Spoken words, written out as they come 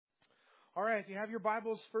All right, if you have your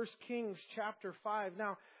Bibles, First Kings chapter 5.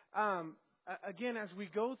 Now, again, as we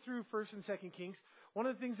go through First and Second Kings, one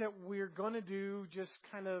of the things that we're going to do just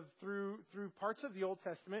kind of through parts of the Old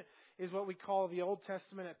Testament is what we call the Old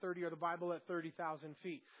Testament at 30, or the Bible at 30,000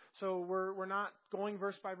 feet. So we're not going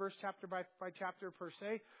verse by verse, chapter by chapter per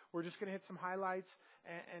se. We're just going to hit some highlights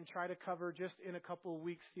and try to cover just in a couple of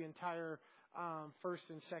weeks the entire First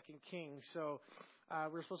and Second Kings. So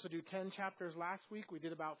we were supposed to do 10 chapters last week. We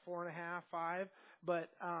did about 4.5, 5, but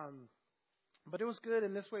it was good.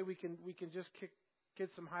 And this way we can just get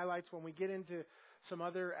some highlights when we get into some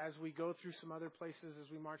other, as we go through some other places as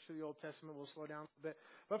we march through the Old Testament. We'll slow down a bit.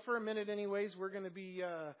 But for a minute, anyways, we're going to be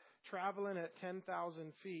traveling at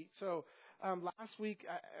 10,000 feet. So last week,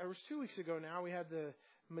 it was 2 weeks ago now. We had the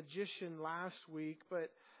magician last week, but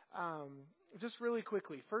just really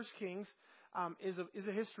quickly, First Kings is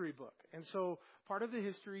a history book. And so part of the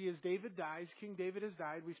history is David dies. King David has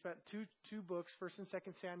died. We spent two books, First and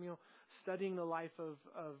Second Samuel, studying the life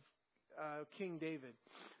of King David.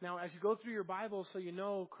 Now, as you go through your Bible, so you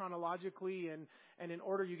know chronologically and in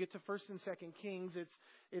order, you get to First and Second Kings.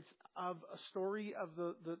 It's of a story of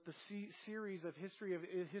the series of history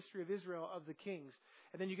of Israel of the kings.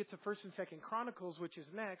 And then you get to First and Second Chronicles, which is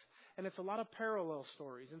next, and it's a lot of parallel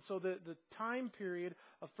stories. And so the time period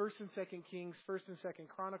of First and Second Kings, First and Second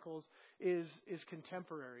Chronicles is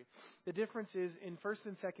contemporary. The difference is in First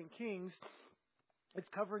and Second Kings, it's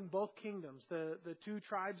covering both kingdoms, the 2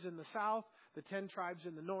 tribes in the south, the 10 tribes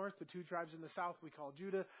in the north. The 2 tribes in the south we call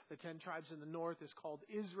Judah. The 10 tribes in the north is called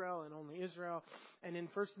Israel and only Israel. And in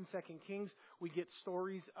First and Second Kings, we get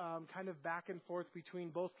stories kind of back and forth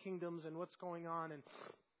between both kingdoms and what's going on.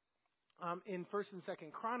 And in First and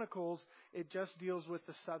Second Chronicles, it just deals with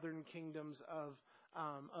the southern kingdoms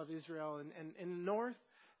of Israel. And in the north,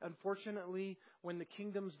 unfortunately, when the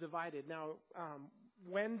kingdoms divided. Now,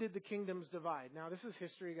 when did the kingdoms divide? Now, this is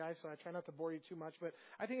history, guys, so I try not to bore you too much, but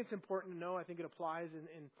I think it's important to know. I think it applies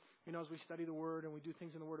in as we study the Word and we do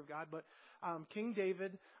things in the Word of God. But King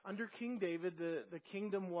David, under King David, the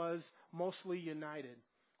kingdom was mostly united.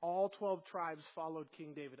 All 12 tribes followed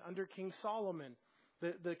King David. Under King Solomon,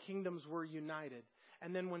 the kingdoms were united.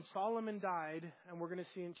 And then when Solomon died, and we're going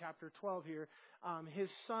to see in chapter 12 here, his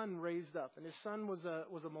son raised up. And his son was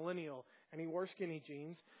a millennial, and he wore skinny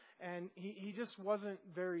jeans. And he just wasn't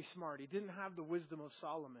very smart. He didn't have the wisdom of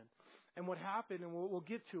Solomon. And what happened, and we'll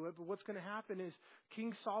get to it, but what's going to happen is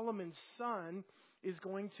King Solomon's son is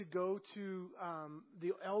going to go to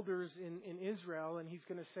the elders in Israel, and he's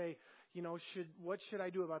going to say, what should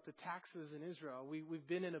I do about the taxes in Israel? We've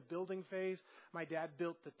been in a building phase. My dad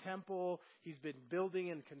built the temple. He's been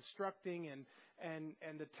building and constructing, and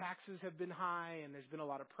the taxes have been high, and there's been a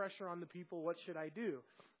lot of pressure on the people. What should I do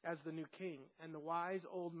as the new king? And the wise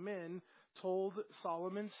old men told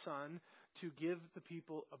Solomon's son to give the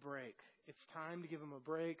people a break. It's time to give them a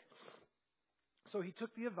break. So he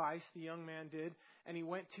took the advice, the young man did, and he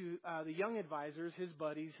went to the young advisors, his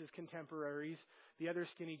buddies, his contemporaries, the other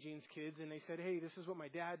skinny jeans kids, and they said, hey, this is what my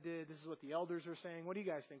dad did. This is what the elders are saying. What do you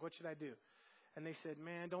guys think? What should I do? And they said,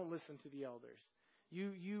 man, don't listen to the elders.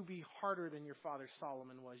 You be harder than your father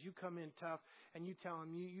Solomon was. You come in tough and you tell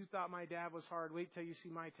him, you thought my dad was hard. Wait till you see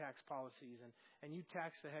my tax policies. And you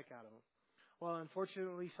tax the heck out of him. Well,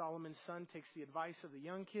 unfortunately, Solomon's son takes the advice of the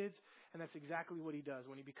young kids, and that's exactly what he does.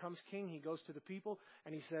 When he becomes king, he goes to the people,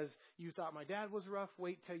 and he says, you thought my dad was rough?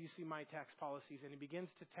 Wait till you see my tax policies. And he begins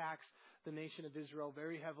to tax the nation of Israel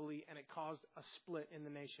very heavily, and it caused a split in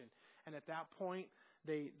the nation. And at that point,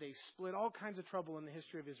 they split, all kinds of trouble in the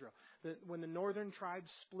history of Israel. When the northern tribes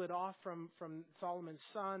split off from Solomon's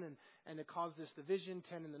son, and it caused this division,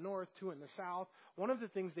 10 in the north, 2 in the south. One of the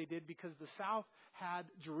things they did, because the south had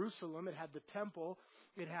Jerusalem, it had the temple,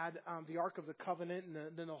 it had the Ark of the Covenant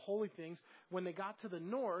and the holy things. When they got to the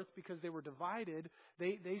north, because they were divided,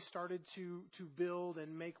 they started to build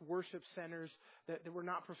and make worship centers that were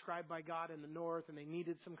not prescribed by God in the north, and they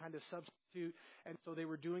needed some kind of substitute. And so they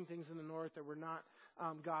were doing things in the north that were not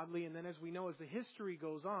godly. And then, as we know, as the history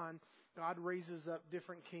goes on, God raises up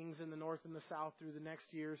different kings in the north and the south through the next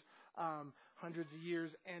years, hundreds of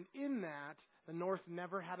years. And in that, the north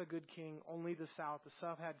never had a good king, only the south. The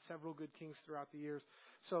south had several good kings throughout the years.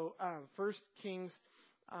 So First Kings,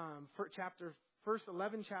 first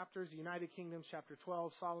 11 chapters, the United Kingdoms, chapter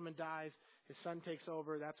 12, Solomon dies, his son takes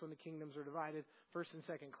over. That's when the kingdoms are divided. First and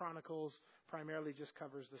Second Chronicles primarily just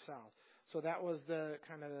covers the south. So that was the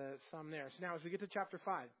kind of the sum there. So now as we get to chapter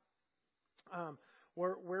 5,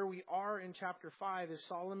 where we are in chapter 5 is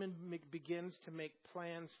Solomon begins to make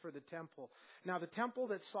plans for the temple. Now the temple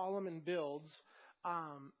that Solomon builds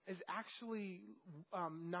is actually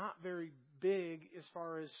not very big as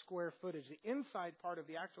far as square footage. The inside part of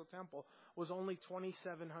the actual temple was only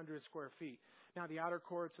 2,700 square feet. Now the outer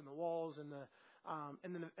courts and the walls and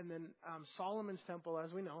then Solomon's temple,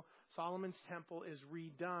 as we know, Solomon's temple is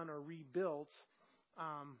redone or rebuilt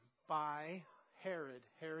by Herod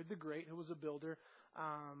the Great, who was a builder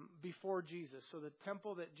before Jesus. So the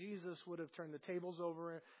temple that Jesus would have turned the tables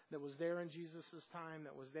over, that was there in Jesus' time,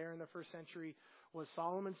 that was there in the first century, was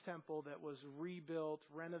Solomon's temple that was rebuilt,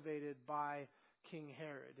 renovated by King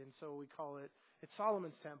Herod. And so we call it's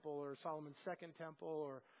Solomon's temple or Solomon's second temple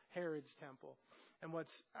or Herod's temple. And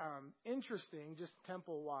what's interesting, just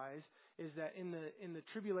temple-wise, is that in the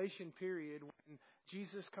tribulation period, when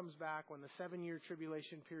Jesus comes back, when the 7-year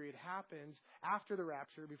tribulation period happens, after the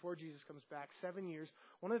rapture, before Jesus comes back, 7 years,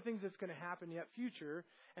 one of the things that's going to happen yet future,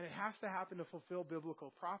 and it has to happen to fulfill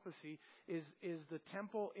biblical prophecy, is the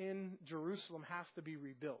temple in Jerusalem has to be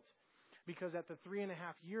rebuilt. Because at the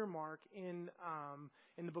 3.5-year mark in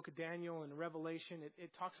the book of Daniel and Revelation,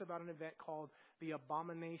 it talks about an event called the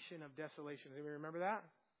Abomination of Desolation. Anybody remember that?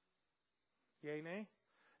 Yay, nay?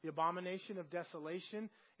 The Abomination of Desolation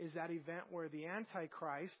is that event where the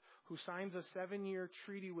Antichrist, who signs a 7-year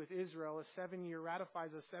treaty with Israel, ratifies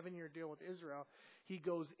a 7-year deal with Israel, he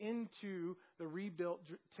goes into the rebuilt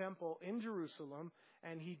temple in Jerusalem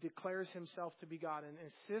and he declares himself to be God and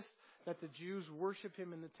insists that the Jews worship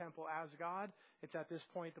him in the temple as God. It's at this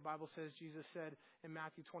point, the Bible says, Jesus said in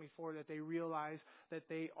Matthew 24, that they realize that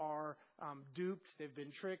they are duped, they've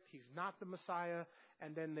been tricked, he's not the Messiah,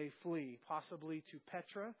 and then they flee, possibly to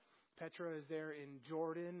Petra. Petra is there in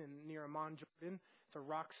Jordan and near Amman, Jordan. It's a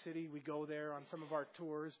rock city. We go there on some of our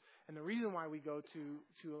tours. And the reason why we go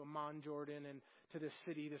to Amman, Jordan, and to this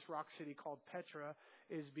city, this rock city called Petra,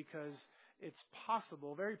 is because it's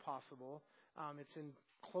possible, very possible. It's in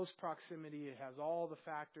close proximity. It has all the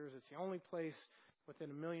factors. It's the only place within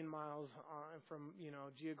 1 million miles from,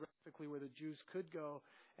 geographically where the Jews could go.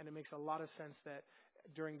 And it makes a lot of sense that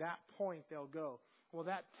during that point they'll go. Well,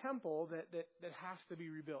 that temple that has to be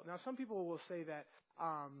rebuilt. Now, some people will say that,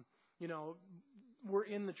 we're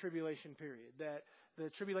in the tribulation period, that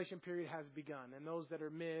the tribulation period has begun. And those that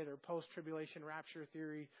are mid or post-tribulation rapture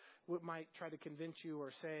theory might try to convince you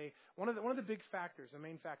or say, one of the big factors, the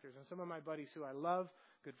main factors, and some of my buddies who I love,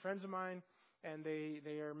 good friends of mine, and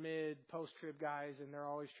they are mid, post-trib guys, and they're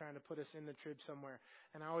always trying to put us in the trib somewhere.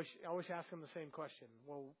 And I always ask them the same question,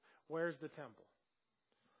 well, where's the temple?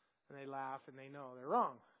 And they laugh and they know they're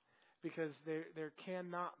wrong, because there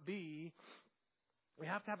cannot be. We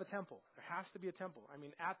have to have a temple. There has to be a temple. I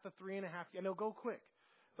mean, at the 3.5, and it'll go quick,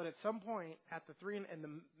 but at some point at the in the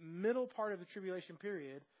middle part of the tribulation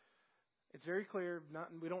period, it's very clear.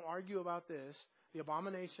 We don't argue about this. The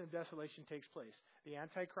abomination of desolation takes place. The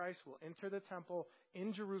Antichrist will enter the temple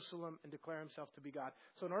in Jerusalem and declare himself to be God.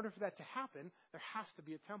 So in order for that to happen, there has to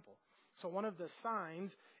be a temple. So one of the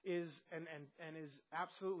signs is, and is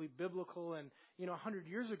absolutely biblical. And, 100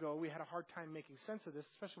 years ago, we had a hard time making sense of this,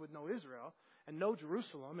 especially with no Israel and no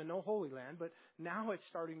Jerusalem and no Holy Land. But now it's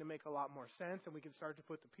starting to make a lot more sense, and we can start to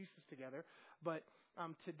put the pieces together. But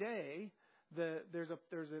today, there's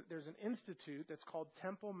an institute that's called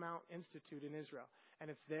Temple Mount Institute in Israel, and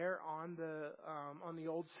it's there on the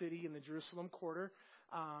old city in the Jerusalem quarter.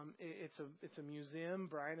 It's a museum.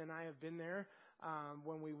 Brian and I have been there.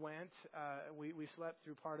 When we went, we slept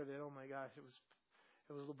through part of it. Oh my gosh,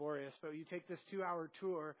 it was laborious. But you take this 2-hour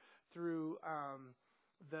tour through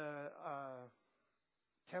the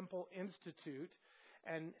Temple Institute,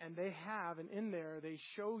 and they have, and in there they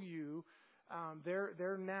show you. They're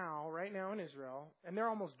right now in Israel, and they're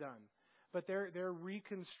almost done. But they're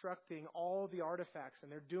reconstructing all the artifacts,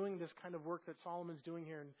 and they're doing this kind of work that Solomon's doing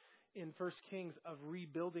here in 1 Kings of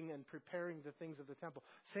rebuilding and preparing the things of the temple.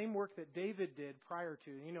 Same work that David did prior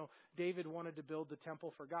to. David wanted to build the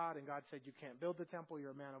temple for God, and God said, you can't build the temple.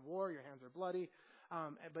 You're a man of war. Your hands are bloody.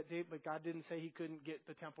 But God didn't say he couldn't get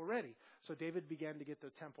the temple ready. So David began to get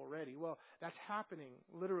the temple ready. Well, that's happening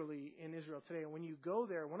literally in Israel today. And when you go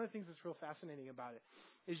there, one of the things that's real fascinating about it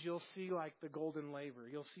is you'll see like the golden laver.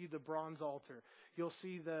 You'll see the bronze altar. You'll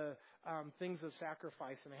see the things of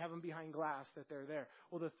sacrifice, and they have them behind glass that they're there.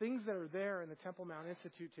 Well, the things that are there in the Temple Mount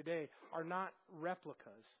Institute today are not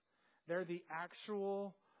replicas. They're the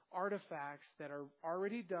actual artifacts that are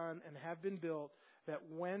already done and have been built, that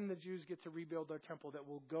when the Jews get to rebuild their temple, that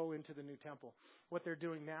will go into the new temple. What they're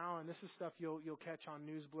doing now, and this is stuff you'll catch on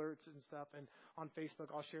news blurts and stuff, and on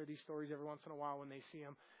Facebook, I'll share these stories every once in a while when they see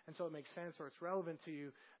them, and so it makes sense or it's relevant to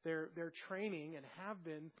you. They're training and have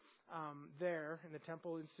been there in the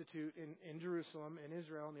Temple Institute in Jerusalem, in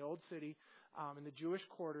Israel, in the Old City, in the Jewish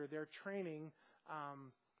quarter. They're training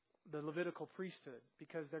the Levitical priesthood,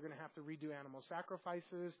 because they're going to have to redo animal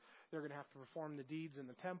sacrifices. They're going to have to perform the deeds in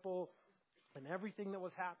the temple and everything that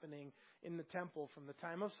was happening in the temple from the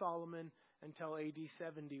time of Solomon until AD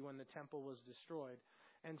 70 when the temple was destroyed.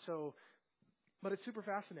 And so, but it's super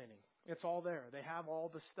fascinating. It's all there. They have all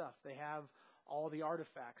the stuff. They have all the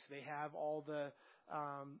artifacts. They have all the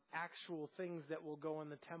actual things that will go in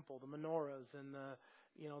the temple, the menorahs and the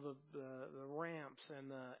ramps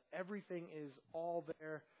and everything is all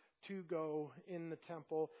there to go in the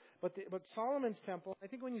temple. But Solomon's temple, I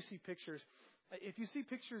think when you see pictures, if you see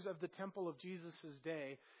pictures of the temple of Jesus'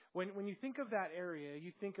 day, when you think of that area,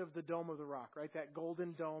 you think of the Dome of the Rock, right? That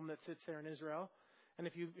golden dome that sits there in Israel. And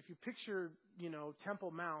if you picture,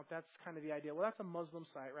 Temple Mount, that's kind of the idea. Well, that's a Muslim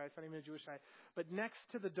site, right? It's not even a Jewish site. But next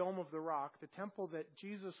to the Dome of the Rock, the temple that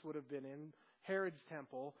Jesus would have been in, Herod's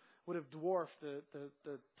temple, would have dwarfed the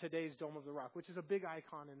today's Dome of the Rock, which is a big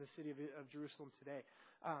icon in the city of Jerusalem today.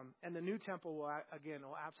 And the new temple will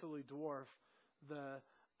absolutely dwarf the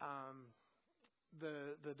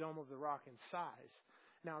Dome of the Rock in size.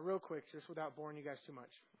 Now, real quick, just without boring you guys too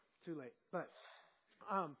much, too late. But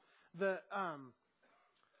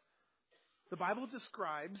the Bible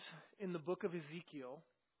describes in the book of Ezekiel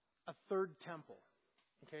a third temple.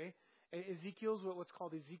 Okay, Ezekiel's what's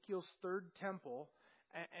called Ezekiel's third temple.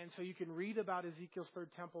 And so you can read about Ezekiel's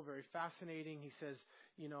third temple, very fascinating. He says,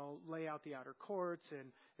 lay out the outer courts,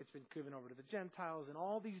 and it's been given over to the Gentiles, and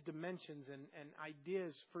all these dimensions and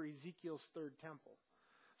ideas for Ezekiel's third temple.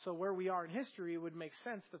 So where we are in history, it would make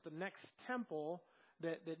sense that the next temple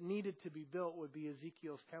that needed to be built would be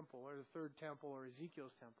Ezekiel's temple, or the third temple, or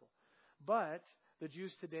Ezekiel's temple. But the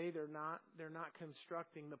Jews today, they're not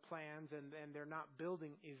constructing the plans, and they're not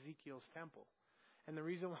building Ezekiel's temple. And the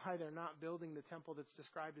reason why they're not building the temple that's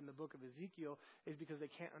described in the book of Ezekiel is because they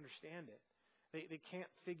can't understand it. They can't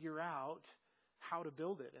figure out how to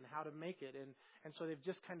build it and how to make it. And so they've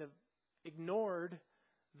just kind of ignored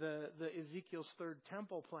the Ezekiel's third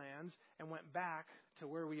temple plans and went back to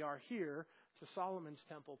where we are here, to Solomon's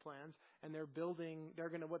temple plans. And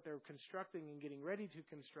what they're constructing and getting ready to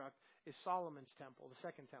construct is Solomon's temple, the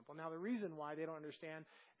second temple. Now, the reason why they don't understand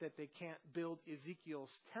that they can't build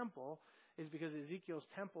Ezekiel's temple is because Ezekiel's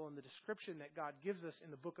temple and the description that God gives us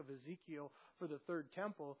in the book of Ezekiel for the third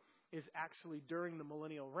temple is actually during the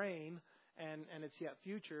millennial reign, and it's yet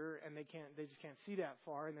future, and they just can't see that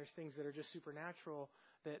far, and there's things that are just supernatural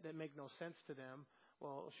that make no sense to them.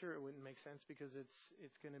 Well, sure, it wouldn't make sense because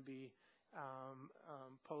it's going to be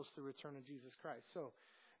post the return of Jesus Christ. So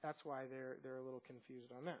that's why they're a little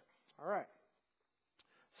confused on that. All right.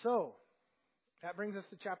 So that brings us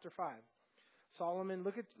to chapter 5. Solomon,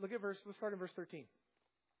 look at let's start in verse 13.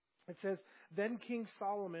 It says, Then King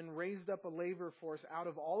Solomon raised up a labor force out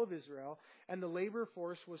of all of Israel, and the labor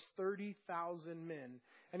force was 30,000 men.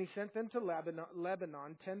 And he sent them to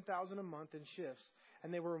Lebanon 10,000 a month in shifts.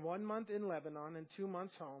 And they were 1 month in Lebanon and 2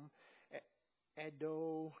 months home.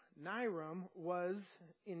 Adoniram was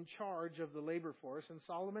in charge of the labor force, and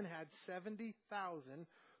Solomon had 70,000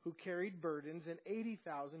 who carried burdens and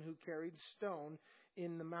 80,000 who carried stone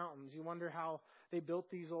in the mountains. You wonder how they built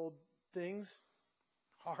these old things?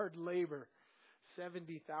 Hard labor.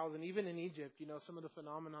 70,000. Even in Egypt, some of the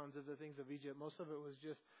phenomenons of the things of Egypt, most of it was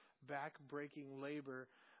just back-breaking labor.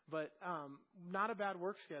 But not a bad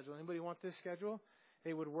work schedule. Anybody want this schedule?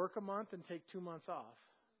 They would work a month and take 2 months off.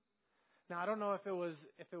 Now, I don't know if it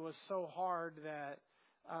was so hard that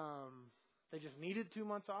they just needed 2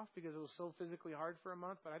 months off because it was so physically hard for a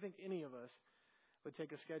month, but I think any of us would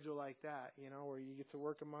take a schedule like that, where you get to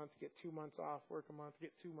work a month, get 2 months off, work a month,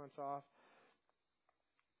 get 2 months off.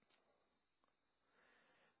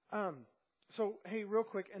 So, hey, real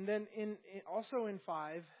quick, and then also in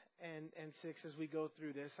 5 and 6, as we go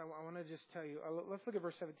through this, I want to just tell you, let's look at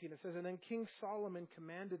verse 17. It says, And then King Solomon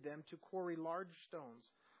commanded them to quarry large stones,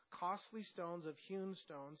 costly stones of hewn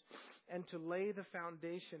stones, and to lay the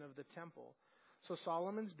foundation of the temple. So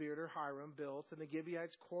Solomon's bearder Hiram built, and the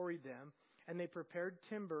Gibeonites quarried them, and they prepared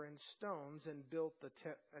timber and stones and built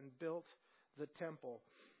the temple.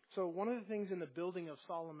 So one of the things in the building of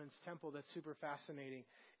Solomon's temple that's super fascinating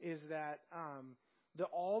is that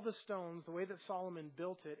all the stones, the way that Solomon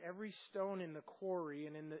built it, every stone in the quarry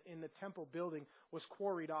and in the temple building was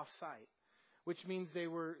quarried off-site, which means they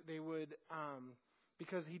would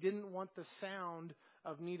because he didn't want the sound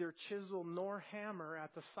of neither chisel nor hammer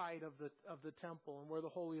at the site of the temple and where the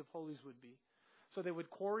Holy of Holies would be. So they would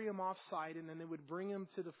quarry them off-site, and then they would bring them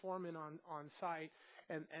to the foreman on site,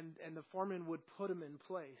 and the foreman would put them in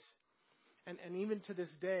place. And even to this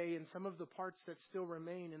day, in some of the parts that still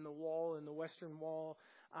remain in the wall, in the western wall,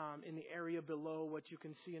 in the area below what you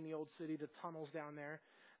can see in the old city, the tunnels down there,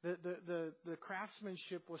 The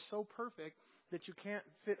craftsmanship was so perfect that you can't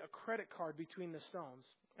fit a credit card between the stones.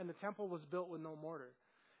 And the temple was built with no mortar.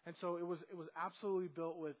 And so it was absolutely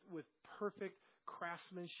built with perfect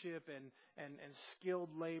craftsmanship and skilled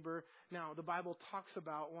labor. Now, the Bible talks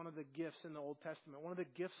about one of the gifts in the Old Testament, one of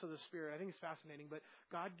the gifts of the Spirit. I think it's fascinating, but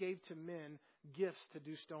God gave to men gifts to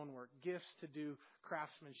do stonework, gifts to do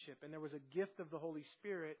craftsmanship. And there was a gift of the Holy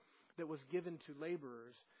Spirit that was given to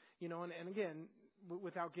laborers. You know, and again,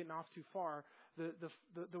 without getting off too far,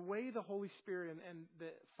 the way the Holy Spirit and the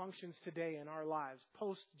functions today in our lives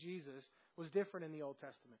post Jesus was different in the Old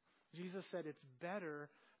Testament. Jesus said, it's better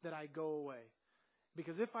that I go away.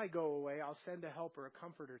 Because if I go away, I'll send a helper, a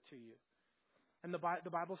comforter to you. And the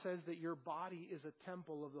Bible says that your body is a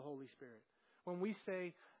temple of the Holy Spirit. When we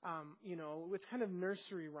say, it's kind of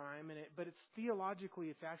nursery rhyme, but it's theologically,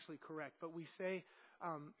 it's actually correct. But we say,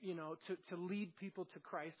 to lead people to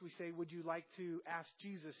Christ, we say, would you like to ask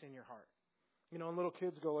Jesus in your heart? You know, and little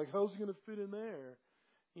kids go like, how's he going to fit in there?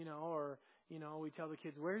 You know, or, we tell the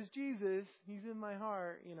kids, where's Jesus? He's in my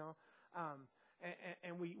heart,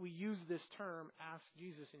 And we use this term, ask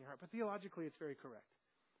Jesus in your heart. But theologically, it's very correct.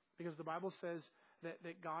 Because the Bible says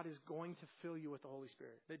that God is going to fill you with the Holy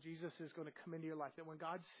Spirit. That Jesus is going to come into your life. That when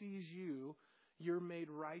God sees you, you're made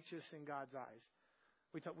righteous in God's eyes.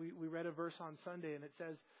 We read a verse on Sunday, and it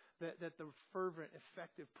says that the fervent,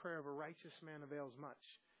 effective prayer of a righteous man avails much.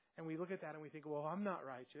 And we look at that and we think, well, I'm not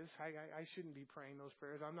righteous. I shouldn't be praying those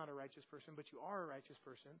prayers. I'm not a righteous person. But you are a righteous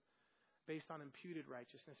person based on imputed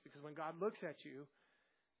righteousness. Because when God looks at you,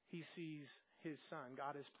 He sees His Son.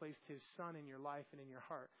 God has placed His Son in your life and in your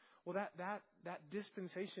heart. Well, that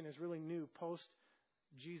dispensation is really new post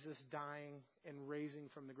Jesus dying and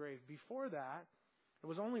raising from the grave. Before that, it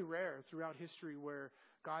was only rare throughout history where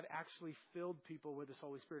God actually filled people with His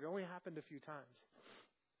Holy Spirit. It only happened a few times.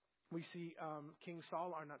 We see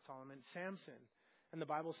Samson. And the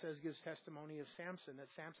Bible gives testimony of Samson, that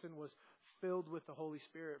Samson was filled with the Holy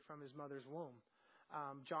Spirit from his mother's womb.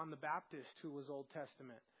 John the Baptist, who was Old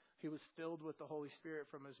Testament, he was filled with the Holy Spirit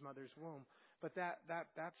from his mother's womb. But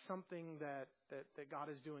that's something that God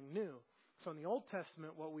is doing new. So in the Old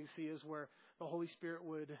Testament, what we see is where the Holy Spirit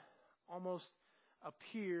would almost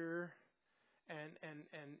appear and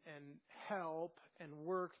help and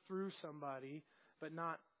work through somebody, but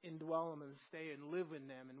not indwell them and stay and live in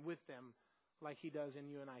them and with them like He does in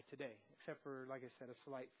you and I today, except for, like I said, a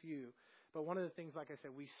slight few. But one of the things, like I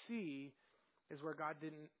said, we see is where God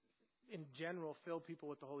didn't, in general, fill people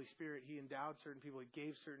with the Holy Spirit. He endowed certain people. He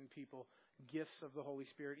gave certain people gifts of the Holy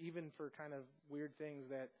Spirit, even for kind of weird things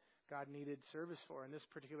that God needed service for. And this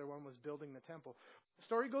particular one was building the temple. The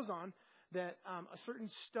story goes on that a certain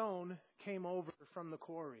stone came over from the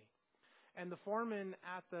quarry. And the foreman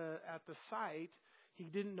at the site, he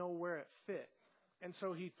didn't know where it fit. And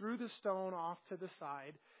so he threw the stone off to the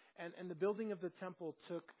side, and the building of the temple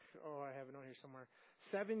took, I have it on here somewhere,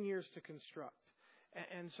 7 years to construct.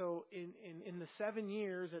 And so in the 7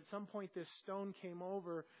 years, at some point this stone came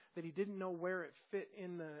over that he didn't know where it fit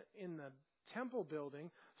in the temple building,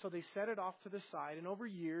 so they set it off to the side, and over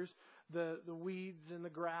years, the weeds and the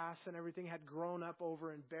grass and everything had grown up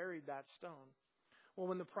over and buried that stone. Well,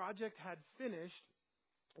 when the project had finished,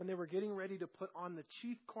 and they were getting ready to put on the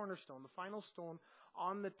chief cornerstone, the final stone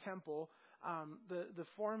on the temple, the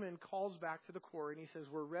foreman calls back to the quarry and he says,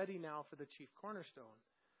 we're ready now for the chief cornerstone.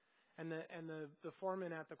 And the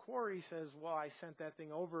foreman at the quarry says, well, I sent that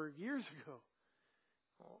thing over years ago.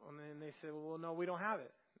 And then they said, well, no, we don't have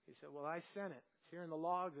it. He said, well, I sent it. It's here in the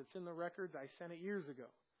logs. It's in the records. I sent it years ago.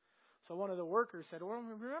 So one of the workers said, well,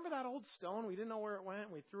 remember that old stone? We didn't know where it went.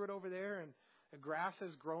 We threw it over there, and the grass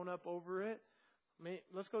has grown up over it.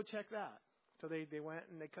 Let's go check that. So they went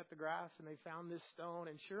and they cut the grass and they found this stone.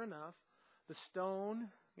 And sure enough, the stone,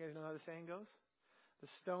 you guys know how the saying goes? The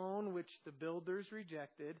stone which the builders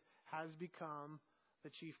rejected has become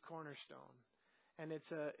the chief cornerstone. And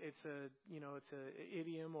it's a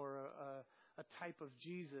idiom or a type of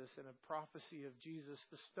Jesus and a prophecy of Jesus.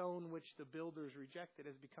 The stone which the builders rejected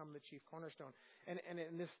has become the chief cornerstone. And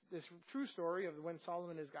in this true story of when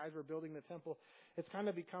Solomon and his guys were building the temple, it's kind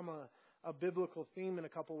of become a biblical theme in a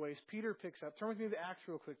couple ways. Peter picks up. Turn with me to Acts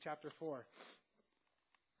real quick, chapter 4.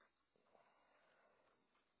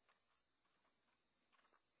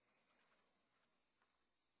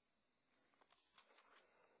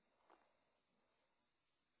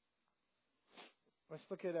 Let's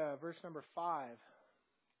look at verse number 5.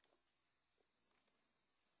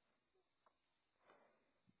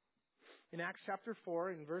 In Acts chapter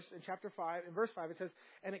 4, in chapter 5, in verse 5, it says,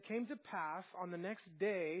 "And it came to pass on the next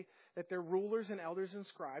day that their rulers and elders and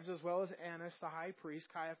scribes, as well as Annas the high priest,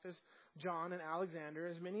 Caiaphas, John, and Alexander,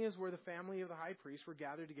 as many as were the family of the high priest, were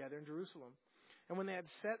gathered together in Jerusalem. And when they had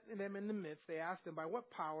set them in the midst, they asked them, 'By what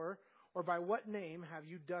power or by what name have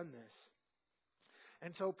you done this?'"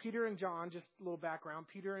 And so Peter and John, just a little background,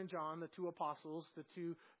 Peter and John, the two apostles, the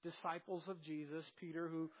two disciples of Jesus, Peter,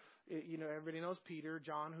 who, everybody knows Peter,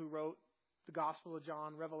 John, who wrote the Gospel of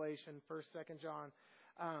John, Revelation, 1st, 2nd John.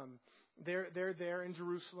 They're there in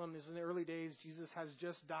Jerusalem. This is in the early days. Jesus has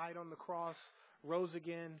just died on the cross, rose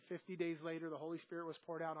again. 50 days later, the Holy Spirit was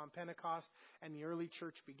poured out on Pentecost, and the early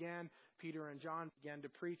church began. Peter and John began to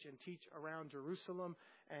preach and teach around Jerusalem,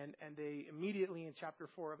 and they immediately, in chapter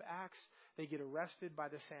 4 of Acts, they get arrested by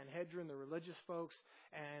the Sanhedrin, the religious folks,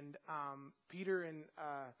 and Peter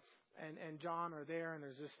and John are there, and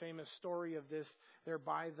there's this famous story of this. They're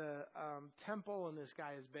by the temple, and this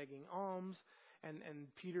guy is begging alms,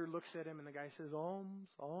 and Peter looks at him, and the guy says, "Alms,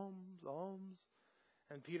 alms, alms."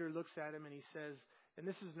 And Peter looks at him, and he says, and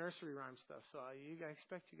this is nursery rhyme stuff, so I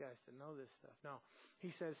expect you guys to know this stuff. No,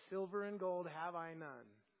 he says, "Silver and gold have I none,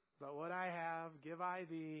 but what I have give I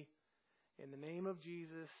thee. In the name of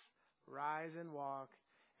Jesus, rise and walk."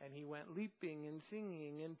 And he went leaping and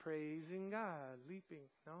singing and praising God. Leaping.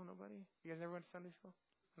 No, nobody? You guys never went to Sunday school?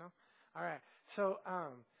 No? All right.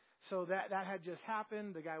 So that had just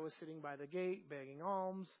happened. The guy was sitting by the gate begging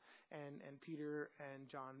alms, and Peter and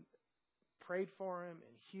John prayed for him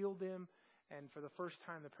and healed him. And for the first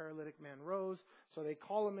time, the paralytic man rose. So they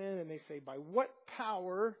call him in and they say, "By what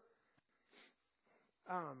power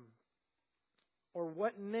or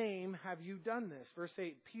what name have you done this?" Verse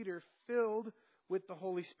 8, Peter filled with the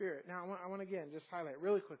Holy Spirit. Now, I want to again just highlight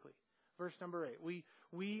really quickly. Verse number 8.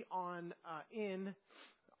 We on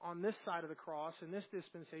this side of the cross, in this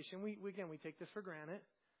dispensation, we take this for granted.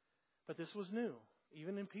 But this was new,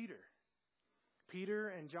 even in Peter. Peter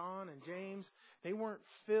and John and James, they weren't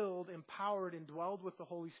filled, empowered, and dwelled with the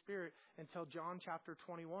Holy Spirit until John chapter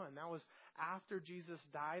 21. That was after Jesus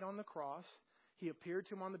died on the cross. He appeared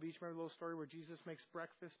to him on the beach. Remember the little story where Jesus makes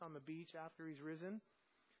breakfast on the beach after he's risen?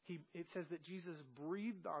 It says that Jesus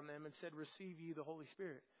breathed on them and said, "Receive ye the Holy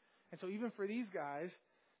Spirit." And so even for these guys,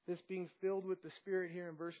 this being filled with the Spirit here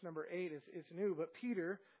in verse number 8, it's new. But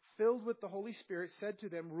Peter, filled with the Holy Spirit, said to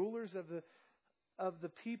them, "Rulers of the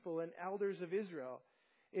people and elders of Israel,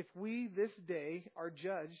 if we this day are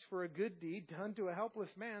judged for a good deed done to a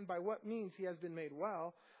helpless man, by what means he has been made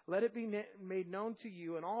well, let it be made known to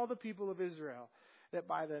you and all the people of Israel, that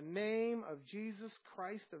by the name of Jesus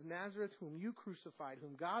Christ of Nazareth, whom you crucified,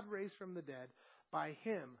 whom God raised from the dead, by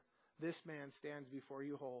him this man stands before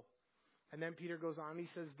you whole." And then Peter goes on, he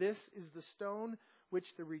says, this is the stone which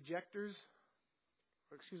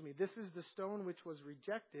was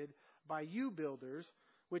rejected by you builders,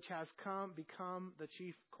 which has become the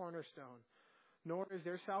chief cornerstone. Nor is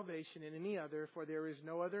there salvation in any other, for there is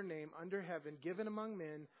no other name under heaven given among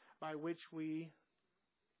men by which we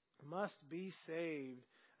must be saved.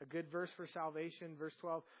 A good verse for salvation, verse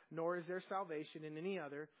 12. Nor is there salvation in any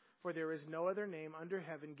other, for there is no other name under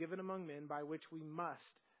heaven given among men by which we must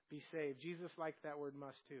be saved. Jesus liked that word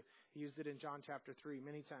 "must" too. He used it in John chapter 3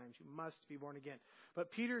 many times. You must be born again.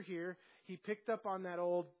 But Peter here, he picked up on that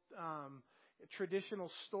old traditional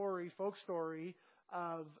story, folk story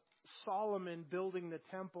of Solomon building the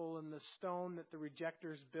temple, and the stone that the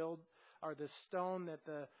rejectors build, or the stone that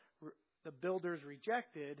the builders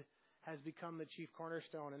rejected, has become the chief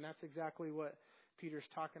cornerstone. And that's exactly what Peter's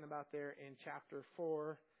talking about there in chapter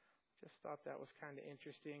 4. Just thought that was kind of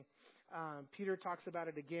interesting. Peter talks about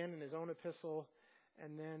it again in his own epistle.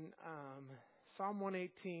 And then Psalm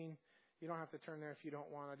 118, you don't have to turn there if you don't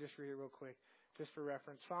want. I'll just read it real quick, just for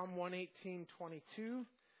reference. Psalm 118:22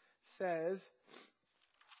 says,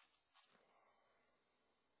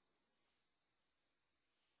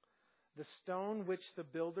 "The stone which the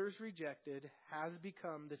builders rejected has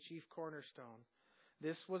become the chief cornerstone.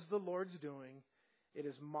 This was the Lord's doing. It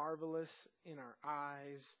is marvelous in our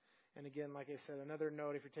eyes." And again, like I said, another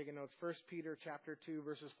note, if you're taking notes, 1 Peter chapter 2,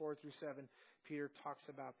 verses 4 through 7, Peter talks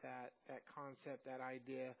about that concept, that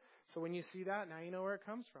idea. So when you see that, now you know where it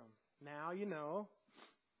comes from. Now you know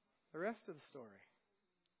the rest of the story.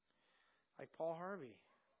 Like Paul Harvey.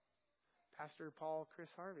 Pastor Paul Chris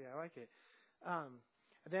Harvey. I like it.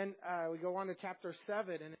 Then we go on to chapter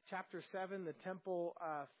 7. And in chapter 7, the temple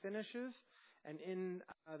finishes. And in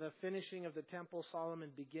the finishing of the temple,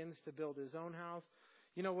 Solomon begins to build his own house.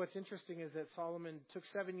 You know, what's interesting is that Solomon took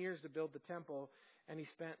 7 years to build the temple, and he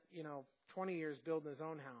spent, 20 years building his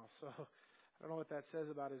own house. So I don't know what that says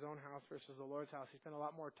about his own house versus the Lord's house. He spent a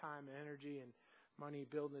lot more time and energy and money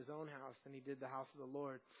building his own house than he did the house of the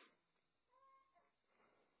Lord.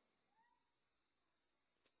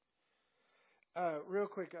 Real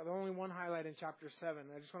quick, the only one highlight in chapter 7.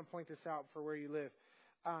 I just want to point this out for where you live.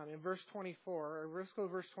 In verse 24, or let's go to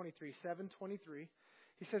verse 23, 7:23.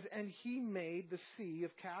 He says, "And he made the sea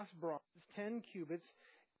of cast bronze, 10 cubits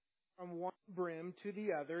from one brim to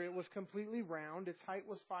the other. It was completely round. Its height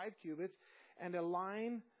was 5 cubits, and a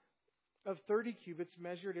line of 30 cubits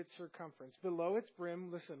measured its circumference. Below its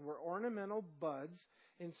brim, listen, were ornamental buds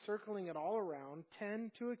encircling it all around,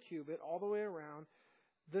 10 to a cubit, all the way around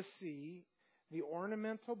the sea. The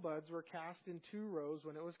ornamental buds were cast in 2 rows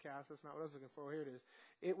when it was cast." That's not what I was looking for. Here it is.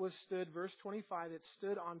 It was stood, verse 25, it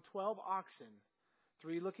stood on 12 oxen,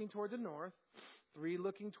 3 looking toward the north, 3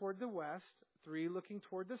 looking toward the west, 3 looking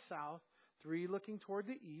toward the south, 3 looking toward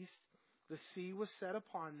the east. The sea was set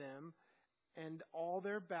upon them, and all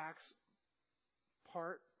their backs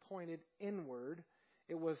part pointed inward.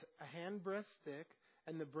 It was a handbreadth thick,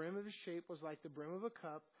 and the brim of the shape was like the brim of a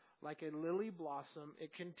cup, like a lily blossom.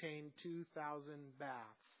 It contained 2,000 baths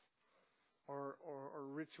or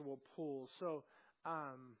ritual pools. So,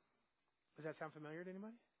 does that sound familiar to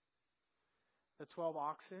anybody? The 12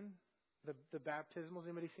 oxen, the baptismals.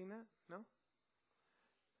 Anybody seen that? No?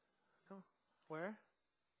 No? Where?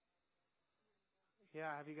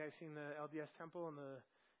 Yeah, have you guys seen the LDS temple and the?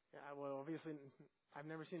 Yeah, well, obviously, I've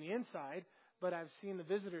never seen the inside, but I've seen the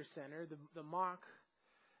visitor center, the mock.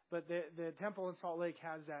 But the temple in Salt Lake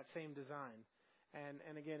has that same design.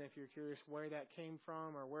 And again, if you're curious where that came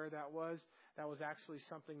from or where that was actually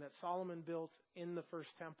something that Solomon built in the first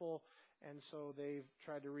temple. And so they've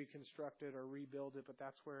tried to reconstruct it or rebuild it, but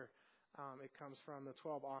that's where it comes from, the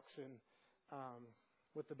 12 oxen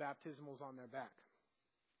with the baptismals on their back.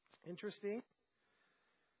 Interesting.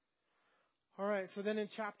 All right, so then in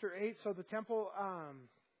chapter 8, so the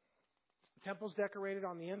temple's decorated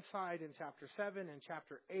on the inside in chapter 7. In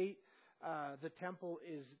chapter 8, the temple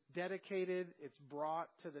is dedicated. It's brought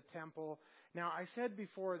to the temple. Now, I said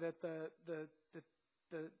before that the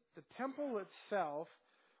temple itself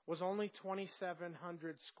was only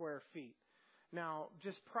 2,700 square feet. Now,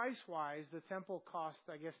 just price-wise, the temple cost,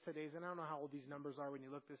 I guess today's, and I don't know how old these numbers are when you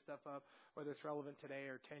look this stuff up, whether it's relevant today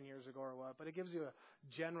or 10 years ago or what, but it gives you a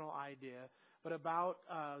general idea. But about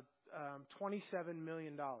 $27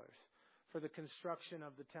 million for the construction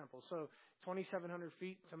of the temple. So 2,700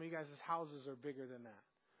 feet, some of you guys' houses are bigger than that.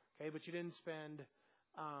 Okay, but you didn't spend,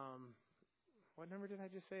 what number did I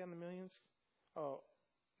just say on the millions? Oh,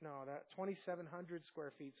 no, that 2,700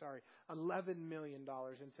 square feet, sorry, $11 million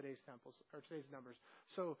in today's temples, or today's numbers.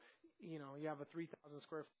 So, you have a 3,000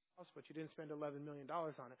 square foot house, but you didn't spend $11 million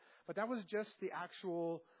on it. But that was just the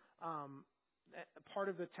actual part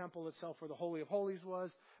of the temple itself where the Holy of Holies was,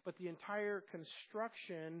 but the entire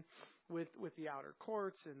construction with the outer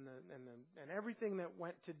courts and everything that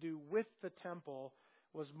went to do with the temple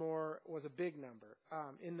was a big number,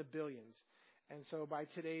 in the billions. And so by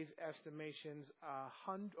today's estimations,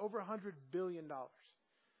 over $100 billion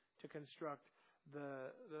to construct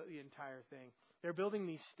the entire thing. They're building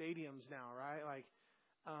these stadiums now, right? Like,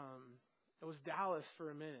 it was Dallas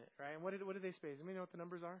for a minute, right? And what did they space? Anybody know what the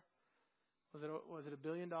numbers are? Was it $1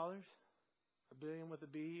 billion? $1 billion with a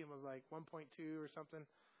B, and was like 1.2 or something.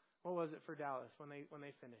 What was it for Dallas when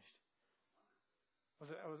they finished?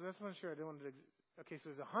 That's what I'm sure. I didn't want to. Okay, so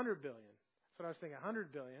it was $100 billion. That's what I was thinking.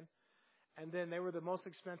 $100 billion, and then they were the most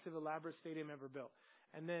expensive, elaborate stadium ever built.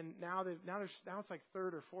 And then now it's like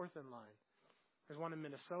third or fourth in line. There's one in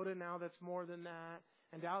Minnesota now that's more than that.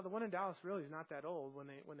 And the one in Dallas really is not that old when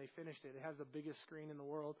they finished it. It has the biggest screen in the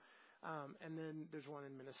world. And then there's one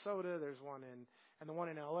in Minnesota. There's one and the one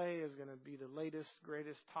in LA is going to be the latest,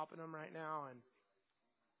 greatest, topping them right now. And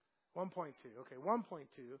 1.2. Okay, 1.2.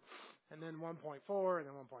 And then 1.4 and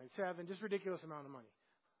then 1.7. Just ridiculous amount of money.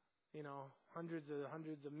 Hundreds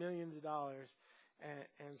of millions of dollars.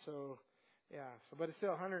 And so, yeah. So, but it's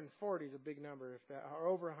still 140 is a big number or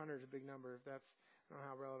over 100 is a big number if that's, I don't know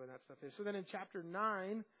how relevant that stuff is. So then in chapter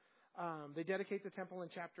 9, they dedicate the temple in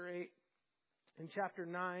chapter 8. In chapter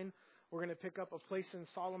 9, we're going to pick up a place in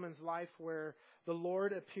Solomon's life where the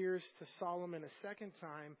Lord appears to Solomon a second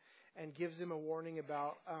time and gives him a warning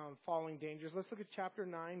about falling dangers. Let's look at chapter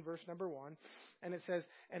 9, verse number 1. And it says,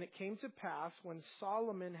 "And it came to pass when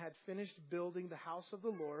Solomon had finished building the house of the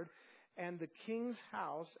Lord and the king's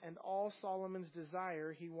house and all Solomon's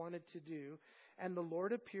desire he wanted to do, and the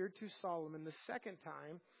Lord appeared to Solomon the second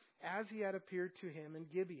time as he had appeared to him in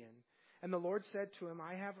Gibeon. And the Lord said to him,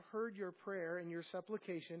 I have heard your prayer and your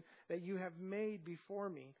supplication that you have made before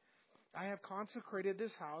me. I have consecrated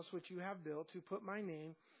this house which you have built to put my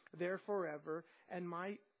name there forever, and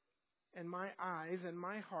my eyes and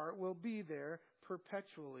my heart will be there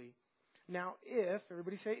perpetually. Now if,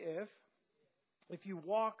 everybody say if you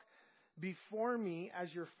walk before me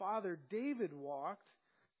as your father David walked,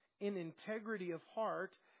 in integrity of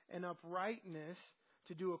heart and uprightness,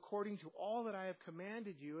 to do according to all that I have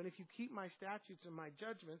commanded you, and if you keep my statutes and my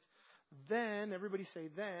judgments, then, everybody say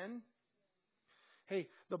then. Hey,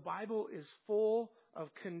 the Bible is full of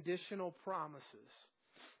conditional promises.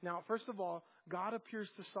 Now, first of all, God appears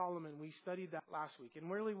to Solomon. We studied that last week.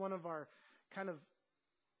 And really one of our kind of,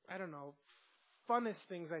 funnest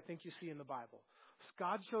things I think you see in the Bible.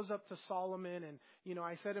 God shows up to Solomon, and,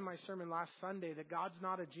 I said in my sermon last Sunday that God's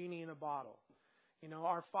not a genie in a bottle.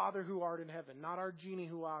 Our Father who art in heaven, not our genie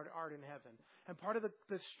who art in heaven. And part of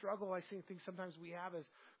the struggle I think sometimes we have as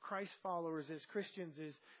Christ followers, as Christians,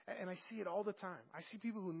 is, and I see it all the time. I see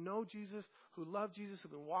people who know Jesus, who love Jesus,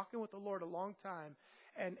 who've been walking with the Lord a long time,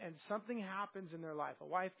 and something happens in their life. A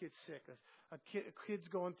wife gets sick, a kid's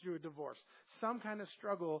going through a divorce, some kind of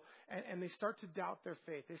struggle, and they start to doubt their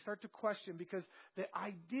faith. They start to question because the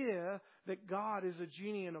idea that God is a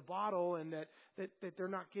genie in a bottle and that they're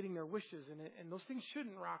not getting their wishes, and those things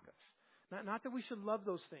shouldn't rock us. Not that we should love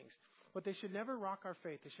those things, but they should never rock our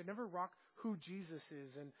faith. They should never rock who Jesus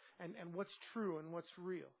is and what's true and what's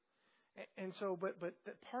real. And so, but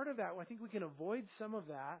part of that, I think we can avoid some of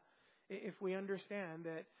that if we understand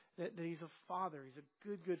that He's a father. He's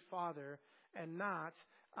a good father and not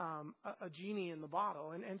a genie in the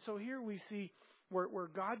bottle. And so here we see where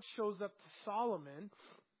God shows up to Solomon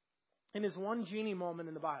in his one genie moment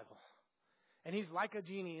in the Bible. And he's like a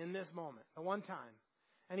genie in this moment, the one time.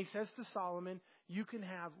 And he says to Solomon, you can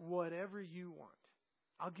have whatever you want.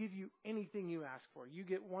 I'll give you anything you ask for. You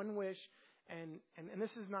get one wish, and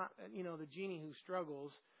this is not, the genie who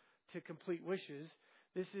struggles to complete wishes.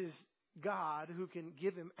 This is God who can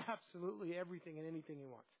give him absolutely everything and anything he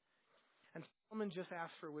wants. And Solomon just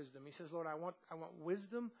asks for wisdom. He says, Lord, I want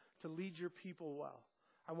wisdom to lead your people well.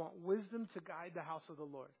 I want wisdom to guide the house of the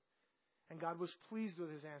Lord. And God was pleased with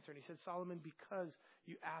his answer. And he said, Solomon, because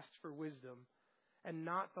you asked for wisdom and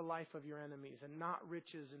not the life of your enemies and not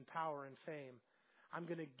riches and power and fame, I'm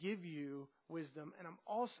going to give you wisdom, and I'm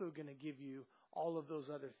also going to give you all of those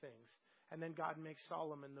other things. And then God makes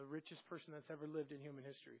Solomon the richest person that's ever lived in human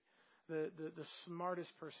history. The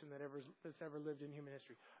smartest person that's ever lived in human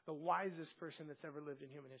history. The wisest person that's ever lived in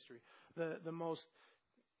human history. The most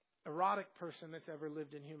erotic person that's ever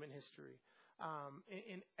lived in human history.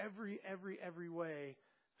 In every way,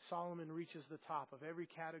 Solomon reaches the top of every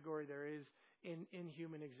category there is in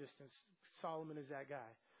human existence. Solomon is that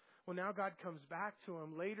guy. Well, now God comes back to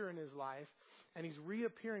him later in his life, and he's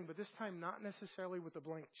reappearing, but this time not necessarily with a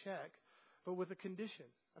blank check, but with a condition,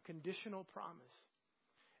 a conditional promise.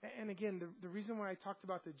 And again, the reason why I talked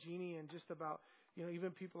about the genie and just about,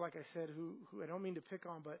 even people, like I said, who I don't mean to pick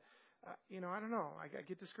on, but, I don't know. I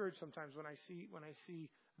get discouraged sometimes when I see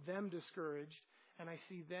them discouraged and I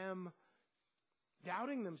see them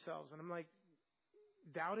doubting themselves, and I'm like,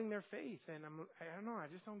 doubting their faith. And I don't know. I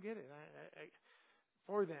just don't get it.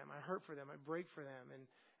 For them, I hurt for them. I break for them.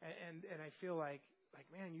 And I feel like,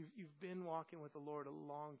 man, you've been walking with the Lord a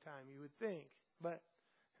long time, you would think, but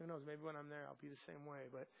who knows? Maybe when I'm there, I'll be the same way.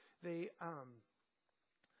 But the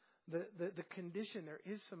condition, there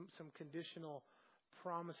is some conditional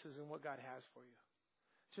promises in what God has for you.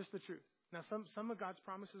 Just the truth. Now, some of God's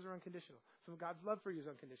promises are unconditional. Some of God's love for you is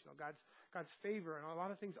unconditional. God's favor and a lot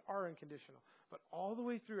of things are unconditional. But all the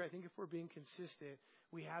way through, I think if we're being consistent,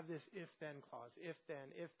 we have this if-then clause. If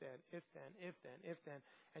then, if then, if then, if then, if then.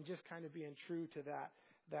 And just kind of being true to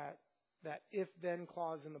that if-then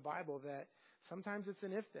clause in the Bible, that sometimes it's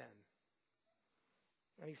an if-then.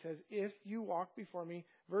 And he says, if you walk before me,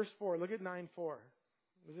 verse 4, look at 9:4.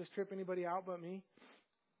 Does this trip anybody out but me?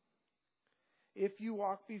 If you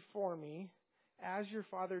walk before me as your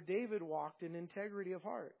father David walked in integrity of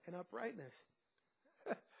heart and uprightness.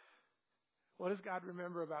 What does God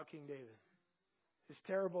remember about King David? His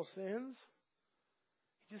terrible sins?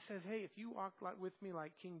 He just says, hey, if you walk with me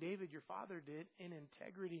like King David, your father did, in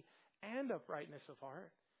integrity and uprightness of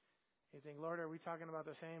heart. You think, Lord, are we talking about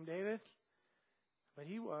the same David? But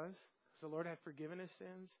he was. The Lord had forgiven his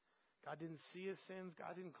sins. God didn't see his sins.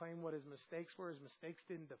 God didn't claim what his mistakes were. His mistakes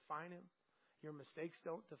didn't define him. Your mistakes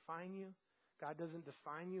don't define you. God doesn't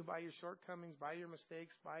define you by your shortcomings, by your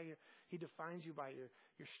mistakes. He defines you by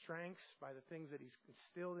your strengths, by the things that he's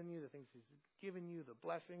instilled in you, the things he's given you, the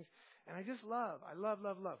blessings. And I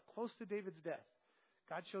love. Close to David's death,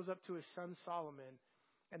 God shows up to his son Solomon,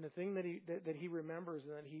 and the thing that he remembers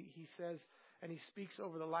and that he says, and he speaks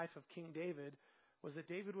over the life of King David was that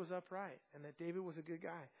David was upright and that David was a good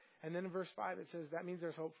guy. And then in verse 5 it says, that means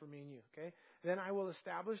there's hope for me and you, okay? Then I will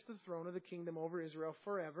establish the throne of the kingdom over Israel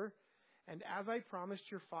forever. And as I promised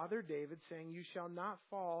your father David, saying, you shall not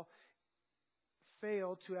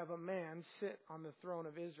fail to have a man sit on the throne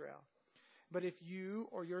of Israel. But if you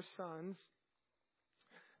or your sons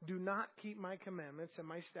do not keep my commandments and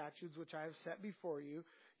my statutes which I have set before you,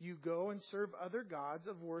 you go and serve other gods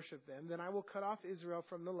of worship them, then I will cut off Israel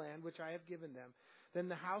from the land which I have given them. Then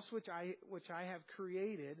the house which I have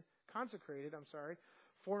consecrated,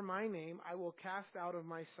 for my name, I will cast out of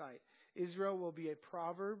my sight. Israel will be a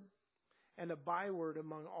proverb and a byword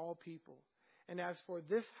among all people. And as for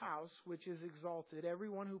this house which is exalted,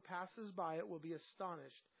 everyone who passes by it will be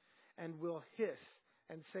astonished and will hiss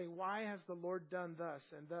and say, why has the Lord done thus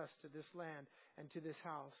and thus to this land and to this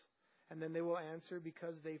house? And then they will answer,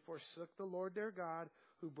 because they forsook the Lord their God,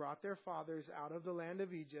 who brought their fathers out of the land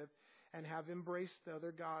of Egypt, and have embraced the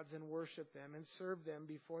other gods and worshipped them and served them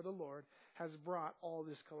before the Lord, has brought all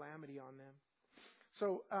this calamity on them.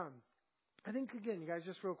 So, I think, again, you guys,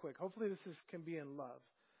 just real quick, hopefully this can be in love,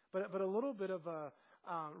 but a little bit of a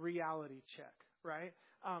reality check, right?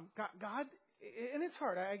 God, and it's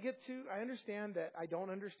hard. I understand that I don't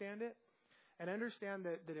understand it, and I understand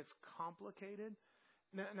that it's complicated.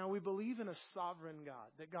 Now, we believe in a sovereign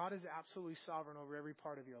God, that God is absolutely sovereign over every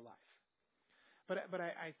part of your life. But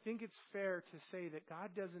I think it's fair to say that God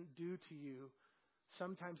doesn't do to you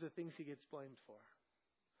sometimes the things he gets blamed for.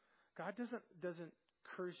 God doesn't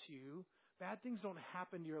curse you. Bad things don't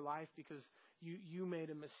happen to your life because you made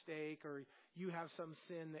a mistake or you have some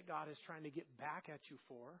sin that God is trying to get back at you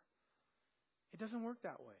for. It doesn't work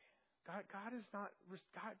that way.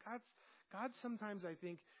 God sometimes, I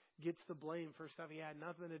think, gets the blame for stuff he had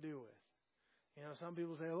nothing to do with. You know, some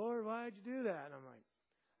people say, Lord, why'd you do that? And I'm like,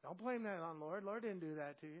 don't blame that on Lord. Lord didn't do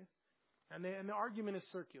that to you. And the argument is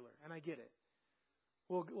circular, and I get it.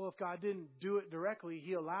 Well, if God didn't do it directly,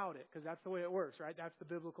 he allowed it, because that's the way it works, right? That's the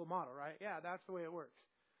biblical model, right? Yeah, that's the way it works.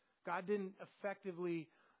 God didn't effectively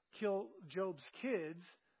kill Job's kids,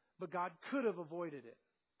 but God could have avoided it.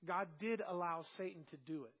 God did allow Satan to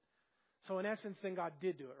do it. So in essence, then God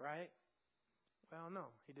did do it, right? Well, no,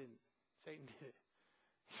 he didn't. Satan did it.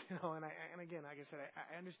 You know, and again, like I said,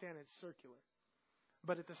 I understand it's circular.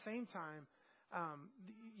 But at the same time,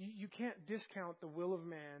 you can't discount the will of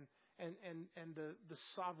man and the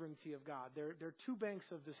sovereignty of God. They're two banks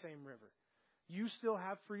of the same river. You still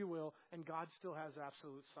have free will, and God still has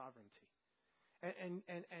absolute sovereignty.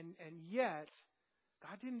 And yet,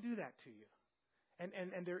 God didn't do that to you.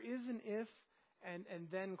 And there is an if and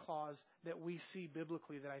then clause that we see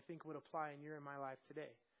biblically that I think would apply in your and my life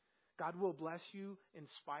today. God will bless you in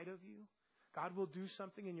spite of you. God will do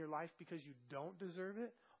something in your life because you don't deserve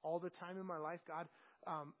it. All the time in my life, God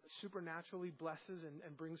supernaturally blesses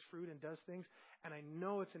and brings fruit and does things. And I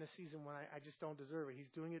know it's in a season when I just don't deserve it. He's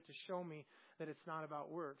doing it to show me that it's not about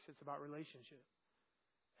works. It's about relationship.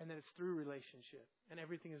 And that it's through relationship. And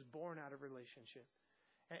everything is born out of relationship.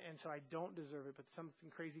 And so I don't deserve it, but something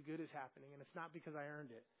crazy good is happening. And it's not because I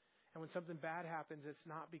earned it. And when something bad happens, it's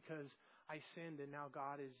not because I sinned and now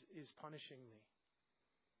God is punishing me.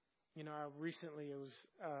 You know, I recently was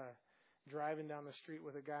driving down the street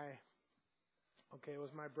with a guy. Okay, it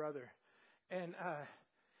was my brother. And,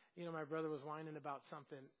 you know, my brother was whining about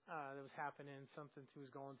something that was happening, something he was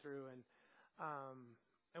going through.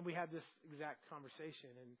 And we had this exact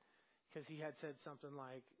conversation. And because he had said something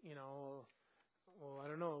like, you know, well, I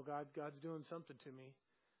don't know, God's doing something to me.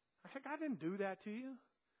 I said, God didn't do that to you.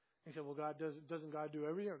 He said, well, doesn't God do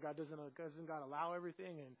everything? Or doesn't God allow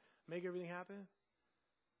everything and make everything happen?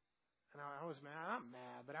 And I was mad. I'm not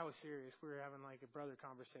mad, but I was serious. We were having like a brother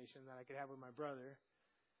conversation that I could have with my brother.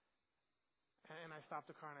 And I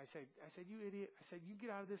stopped the car and I said, you idiot. I said, you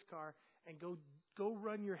get out of this car and go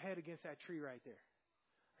run your head against that tree right there.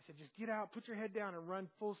 I said, just get out, put your head down and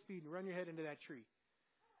run full speed and run your head into that tree.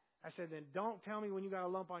 I said, then don't tell me when you got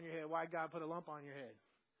a lump on your head why God put a lump on your head.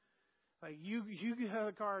 Like you get out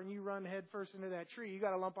of the car and you run head first into that tree. You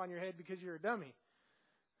got a lump on your head because you're a dummy.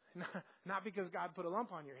 Not because God put a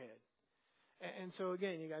lump on your head. And so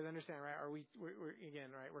again, you guys understand, right? We're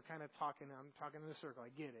again, right? We're kind of talking. I'm talking in a circle.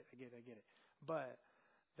 I get it. But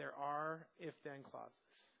there are if-then clauses.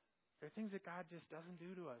 There are things that God just doesn't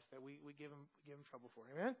do to us that we give him trouble for.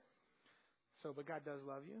 Amen. So, but God does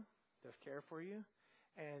love you, does care for you,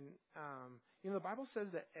 and you know the Bible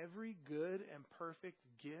says that every good and perfect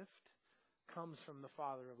gift comes from the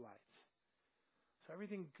Father of lights. So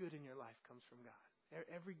everything good in your life comes from God.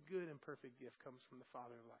 Every good and perfect gift comes from the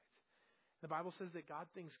Father of lights. The Bible says that God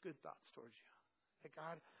thinks good thoughts towards you. That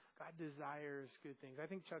God God desires good things. I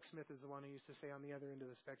think Chuck Smith is the one who used to say on the other end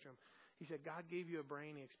of the spectrum, he said, God gave you a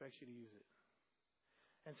brain, he expects you to use it.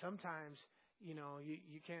 And sometimes,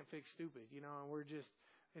 you can't fix stupid, and we're just,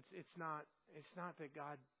 it's not that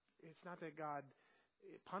God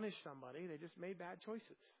punished somebody. They just made bad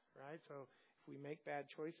choices, right? So if we make bad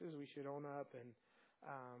choices, we should own up and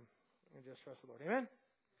just trust the Lord. Amen?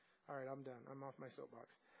 All right, I'm done. I'm off my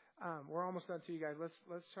soapbox. We're almost done to you guys.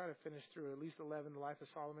 Let's try to finish through at least 11, the life of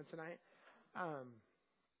Solomon tonight.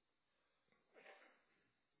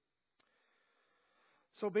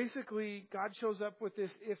 So basically, God shows up with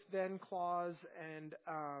this if-then clause, and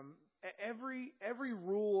every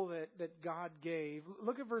rule that God gave.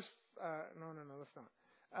 Look at verse. No, let's not.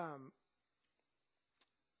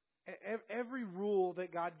 Every rule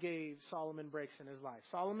that God gave, Solomon breaks in his life.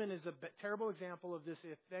 Solomon is a terrible example of this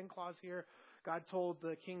if-then clause here. God told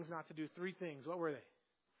the kings not to do three things. What were they?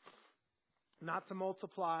 Not to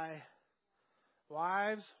multiply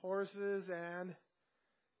wives, horses, and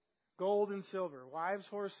gold and silver. Wives,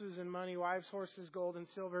 horses, and money. Wives, horses, gold, and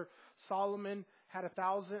silver. Solomon had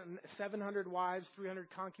 1,700 wives, 300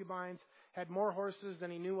 concubines, had more horses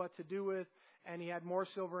than he knew what to do with, and he had more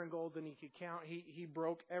silver and gold than he could count. He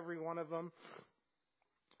broke every one of them.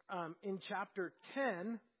 In chapter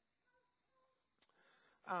 10,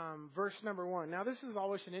 verse number 1. Now, this is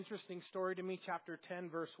always an interesting story to me, chapter 10,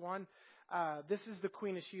 verse 1. This is the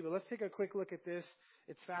Queen of Sheba. Let's take a quick look at this.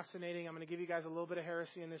 It's fascinating. I'm going to give you guys a little bit of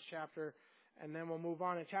heresy in this chapter, and then we'll move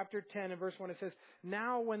on. In chapter 10 and verse 1, it says,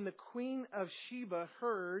 Now when the Queen of Sheba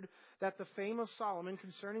heard that the fame of Solomon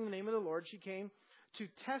concerning the name of the Lord, she came to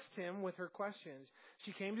test him with her questions.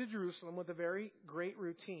 She came to Jerusalem with a very great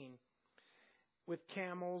routine, with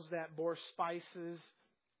camels that bore spices,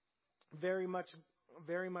 very much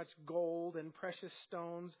gold and precious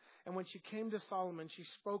stones. And when she came to Solomon, she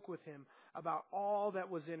spoke with him about all that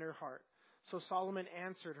was in her heart. So Solomon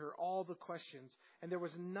answered her all the questions, and there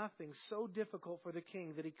was nothing so difficult for the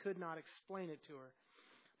king that he could not explain it to her,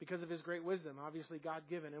 because of his great wisdom, obviously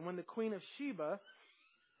God-given. And when the Queen of Sheba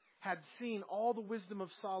had seen all the wisdom of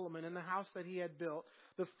Solomon in the house that he had built,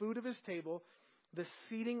 the food of his table, the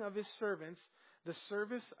seating of his servants, the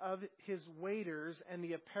service of his waiters, and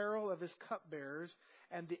the apparel of his cupbearers,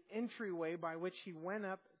 and the entryway by which he went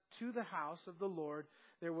up to the house of the Lord,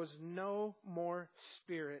 there was no more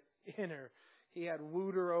spirit in her. He had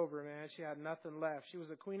wooed her over, man. She had nothing left. She was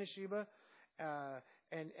the Queen of Sheba,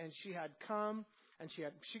 and she had come, and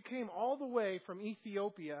she came all the way from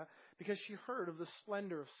Ethiopia because she heard of the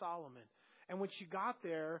splendor of Solomon. And when she got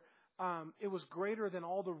there, it was greater than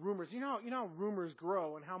all the rumors. You know how rumors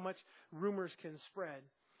grow and how much rumors can spread.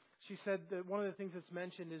 She said that one of the things that's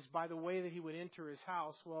mentioned is by the way that he would enter his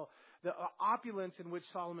house. Well, the opulence in which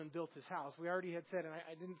Solomon built his house. We already had said, and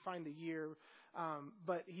I didn't find the year,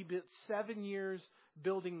 but he built 7 years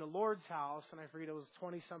building the Lord's house, and I forget it was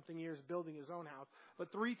 20-something years building his own house,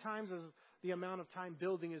 but 3 times as the amount of time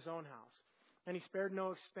building his own house. And he spared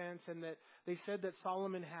no expense, and that they said that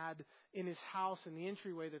Solomon had in his house, in the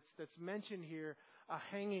entryway that's mentioned here, a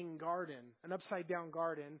hanging garden, an upside-down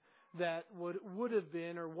garden that would have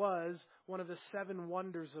been or was one of the 7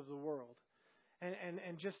 wonders of the world.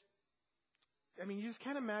 And just, I mean, you just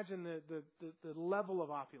can't imagine the level of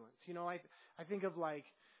opulence. I think of like,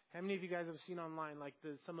 how many of you guys have seen online like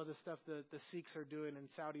some of the stuff the Sikhs are doing in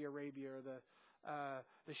Saudi Arabia, or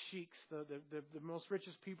the sheiks, the most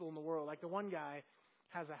richest people in the world. Like the one guy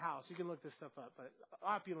has a house. You can look this stuff up, but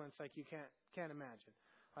opulence like you can't imagine.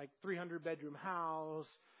 Like 300-bedroom house.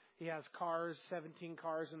 He has cars, 17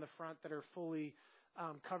 cars in the front that are fully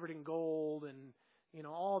covered in gold, and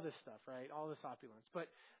all this stuff, right? All this opulence. But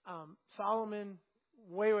Solomon,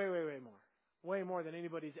 way more than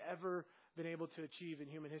anybody's ever been able to achieve in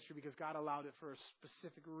human history, because God allowed it for a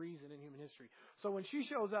specific reason in human history. So when she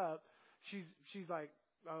shows up, she's like,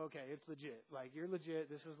 oh, okay, it's legit. Like, you're legit.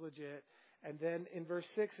 This is legit. And then in verse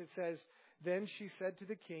 6 it says, Then she said to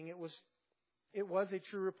the king, It was a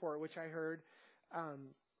true report which I heard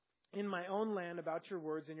in my own land about your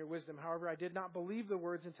words and your wisdom. However, I did not believe the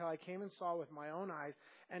words until I came and saw with my own eyes,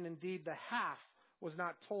 and indeed the half was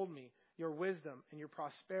not told me. Your wisdom and your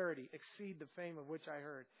prosperity exceed the fame of which I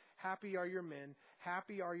heard. Happy are your men,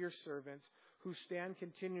 happy are your servants, who stand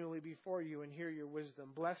continually before you and hear your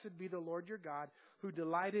wisdom. Blessed be the Lord your God, who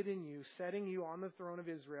delighted in you, setting you on the throne of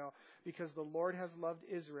Israel, because the Lord has loved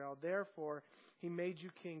Israel. Therefore, he made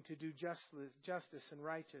you king to do justice and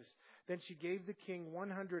righteous. Then she gave the king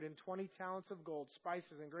 120 talents of gold,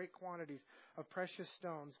 spices, and great quantities of precious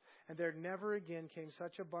stones. And there never again came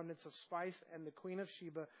such abundance of spice as the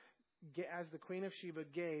Queen of Sheba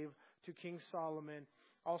gave to King Solomon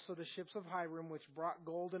Also the ships of Hiram, which brought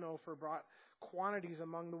gold and Ophir, brought quantities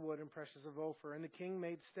among the wood and precious of Ophir. And the king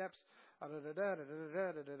made steps.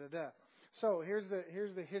 So here's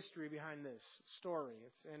the history behind this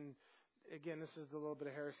story. And again, this is the little bit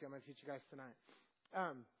of heresy I'm going to teach you guys tonight.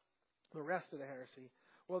 The rest of the heresy.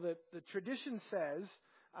 Well, the tradition says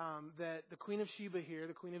that the Queen of Sheba here,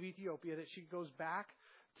 the Queen of Ethiopia, that she goes back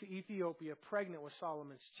to Ethiopia pregnant with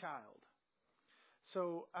Solomon's child.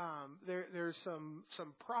 So there's some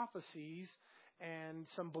prophecies and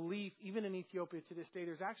some belief, even in Ethiopia to this day.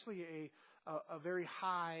 There's actually a very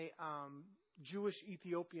high Jewish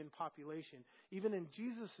Ethiopian population. Even in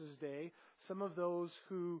Jesus' day, some of those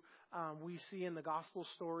who we see in the gospel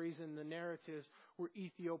stories and the narratives were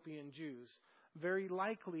Ethiopian Jews. Very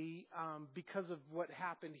likely because of what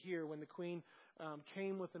happened here when the queen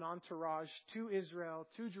came with an entourage to Israel,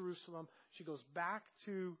 to Jerusalem. She goes back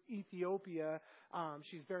to Ethiopia.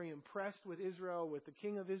 She's very impressed with Israel, with the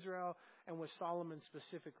king of Israel, and with Solomon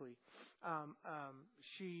specifically.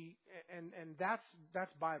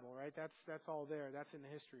 That's Bible, right? That's all there. That's in the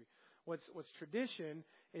history. What's tradition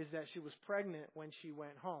is that she was pregnant when she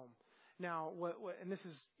went home. Now, and this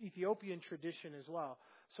is Ethiopian tradition as well.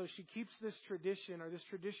 So she keeps this tradition, or this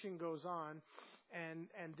tradition goes on, and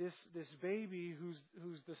this baby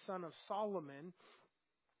who's the son of Solomon,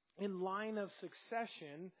 in line of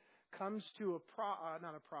succession, comes to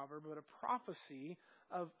not a proverb, but a prophecy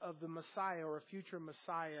of the Messiah, or a future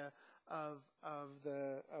Messiah of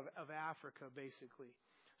Africa, basically.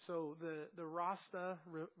 So the Rasta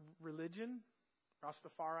religion,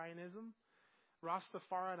 Rastafarianism,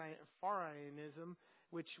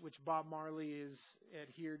 which Bob Marley is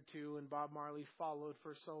adhered to and Bob Marley followed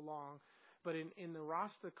for so long. But in the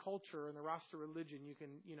Rasta culture and the Rasta religion, you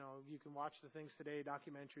can watch the things today,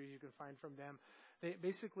 documentaries you can find from them.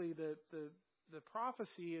 Basically, the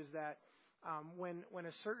prophecy is that when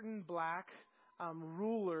a certain black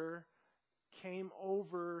ruler came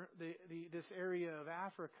over this area of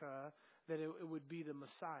Africa, that it would be the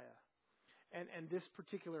Messiah. And this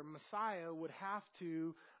particular Messiah would have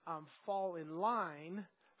to fall in line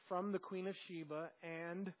from the Queen of Sheba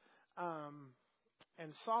and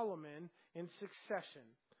Solomon in succession.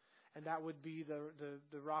 And that would be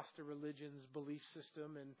the Rasta religion's belief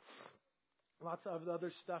system and lots of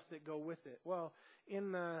other stuff that go with it. Well,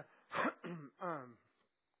 in the I'm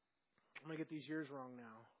going to get these years wrong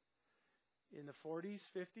now. In the 40s,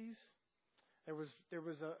 50s, there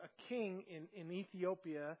was a king in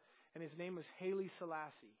Ethiopia, and his name was Haile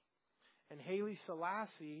Selassie. And Haile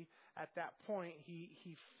Selassie, at that point,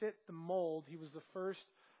 he fit the mold. He was the first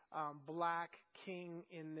black king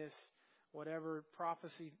in this whatever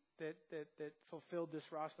prophecy that fulfilled this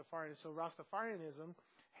Rastafarianism. So Rastafarianism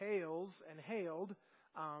hailed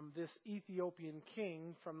this Ethiopian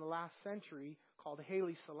king from the last century called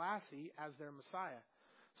Haile Selassie as their Messiah.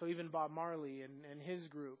 So even Bob Marley and his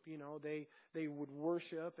group, they would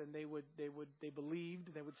worship and they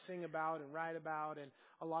believed, they would sing about and write about, and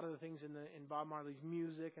a lot of the things in Bob Marley's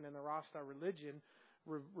music and in the Rasta religion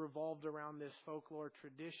revolved around this folklore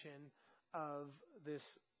tradition of this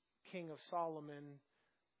King of Solomon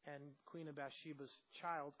and Queen of Bathsheba's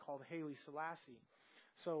child called Haile Selassie.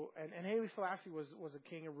 So and Haile Selassie was a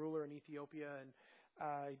king, a ruler in Ethiopia, and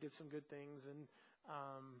he did some good things. And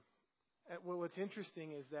what's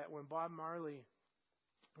interesting is that when Bob Marley,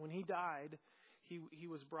 when he died, he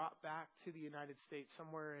was brought back to the United States,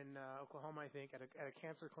 somewhere in Oklahoma, I think, at a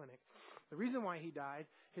cancer clinic. The reason why he died,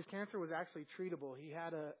 his cancer was actually treatable. He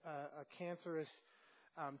had a cancerous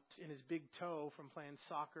in his big toe from playing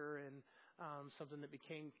soccer, and something that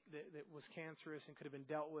was cancerous and could have been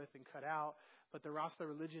dealt with and cut out. But the Rasta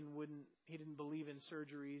religion he didn't believe in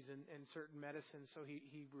surgeries and certain medicines, so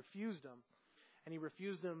he refused them. And he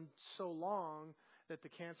refused them so long that the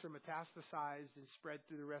cancer metastasized and spread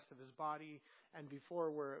through the rest of his body. And before,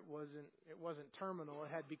 where it wasn't terminal, it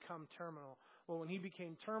had become terminal. Well, when he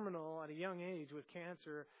became terminal at a young age with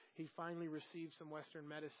cancer, he finally received some Western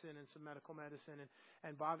medicine and some medical medicine.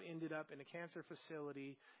 And Bob ended up in a cancer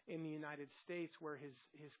facility in the United States where his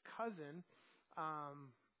cousin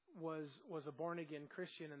was a born-again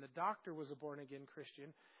Christian, and the doctor was a born-again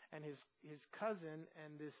Christian. And his cousin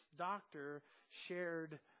and this doctor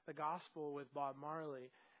shared the gospel with Bob Marley.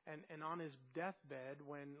 And on his deathbed,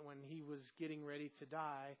 when he was getting ready to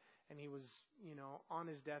die, and he was, on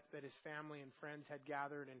his deathbed, his family and friends had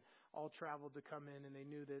gathered and all traveled to come in, and they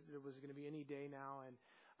knew that it was going to be any day now. And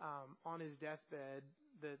on his deathbed,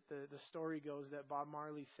 the story goes that Bob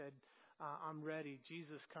Marley said, "I'm ready.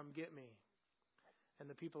 Jesus, come get me." And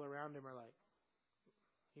the people around him are like,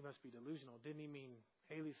 "He must be delusional. Didn't he mean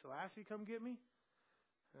Haile Selassie, come get me?"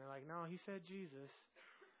 And they're like, "No, he said Jesus."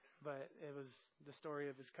 but it was the story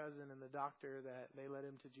of his cousin and the doctor that they led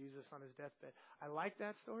him to Jesus on his deathbed. I like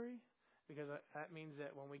that story because that means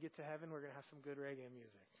that when we get to heaven, we're going to have some good reggae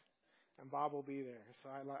music. And Bob will be there. So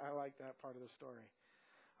I like that part of the story.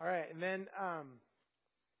 All right. And then,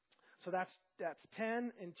 so that's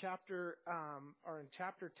 10 in chapter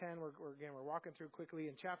 10. We're walking through quickly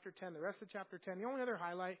in chapter 10, the rest of chapter 10. The only other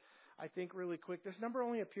highlight, I think really quick, this number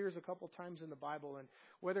only appears a couple times in the Bible, and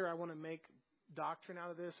whether I want to make doctrine out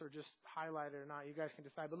of this or just highlight it or not, you guys can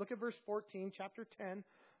decide. But look at verse 14, chapter 10,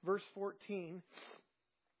 verse 14.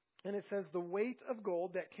 And it says, the weight of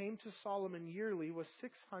gold that came to Solomon yearly was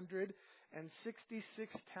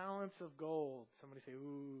 666 talents of gold. Somebody say,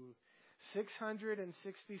 ooh,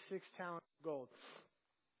 666 talents of gold.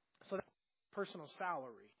 So that's personal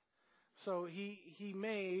salary. So he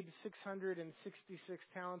made 666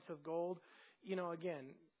 talents of gold. You know,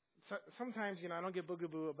 again, sometimes, I don't get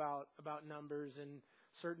boogaboo about numbers and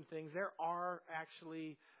certain things. There are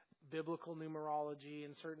actually biblical numerology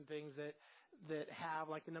and certain things that have,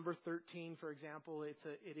 like the number 13, for example, it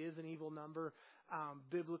is an evil number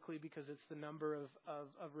biblically because it's the number of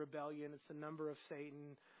rebellion. It's the number of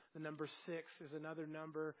Satan. The number 6 is another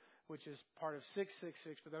number which is part of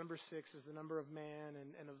 666, but the number 6 is the number of man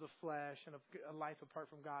and of the flesh and of a life apart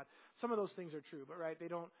from God. Some of those things are true, but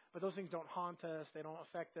those things don't haunt us. They don't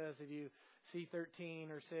affect us. If you see 13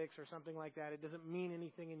 or 6 or something like that, it doesn't mean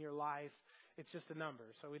anything in your life. It's just a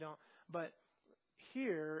number. So we don't, but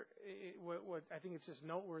here, what I think it's just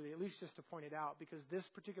noteworthy, at least just to point it out, because this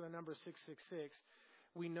particular number 666,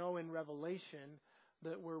 we know in Revelation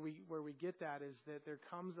that where we get that is that there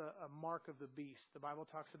comes a mark of the beast. The Bible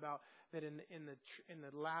talks about that in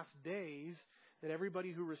the last days that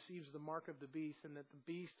everybody who receives the mark of the beast, and that the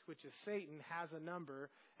beast, which is Satan, has a number,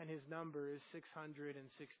 and his number is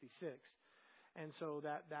 666. And so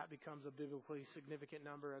that becomes a biblically significant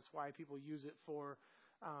number. That's why people use it for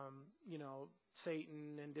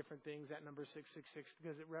Satan and different things, that number 666,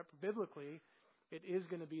 because biblically it is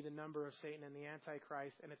going to be the number of Satan and the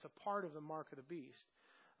Antichrist, and it's a part of the mark of the beast.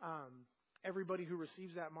 Everybody who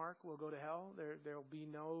receives that mark will go to hell. There will be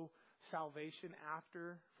no salvation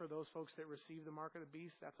after for those folks that receive the mark of the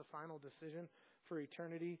beast. That's a final decision for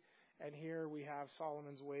eternity. And here we have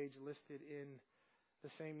Solomon's wage listed in the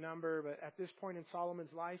same number. But at this point in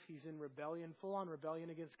Solomon's life, he's in rebellion, full-on rebellion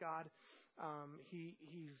against God.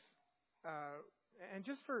 And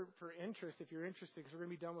just for interest, if you're interested, because we're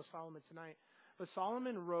going to be done with Solomon tonight, but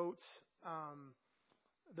Solomon wrote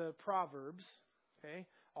the Proverbs, okay,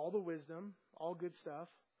 all the wisdom, all good stuff,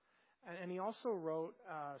 and he also wrote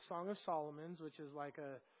Song of Solomon's, which is like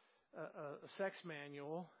a sex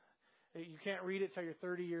manual. You can't read it till you're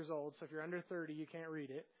 30 years old, so if you're under 30, you can't read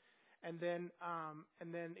it. And then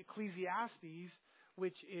Ecclesiastes,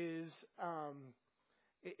 which is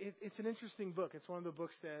it's an interesting book. It's one of the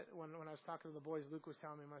books that when I was talking to the boys, Luke was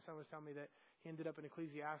telling me, my son was telling me that he ended up in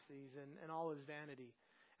Ecclesiastes and all his vanity.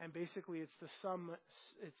 And basically it's the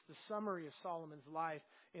summary of Solomon's life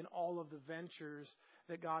in all of the ventures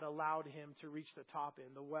that God allowed him to reach the top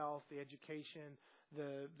in: the wealth, the education,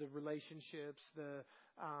 the relationships, the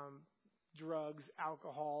drugs,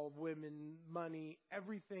 alcohol, women, money,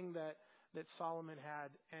 everything that Solomon had,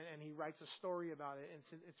 and he writes a story about it,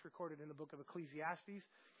 and it's recorded in the book of Ecclesiastes,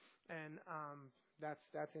 and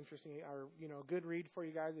that's interesting. Or good read for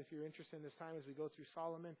you guys if you're interested in this time as we go through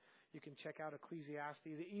Solomon. You can check out Ecclesiastes.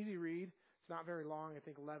 The easy read. It's not very long. I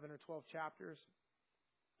think 11 or 12 chapters.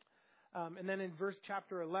 And then in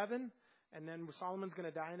chapter 11, and then Solomon's going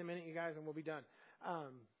to die in a minute, you guys, and we'll be done.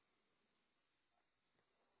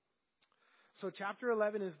 So chapter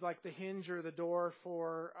 11 is like the hinge or the door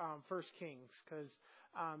for 1 Kings, because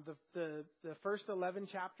the first 11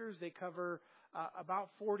 chapters, they cover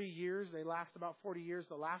about 40 years. They last about 40 years.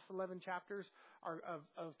 The last 11 chapters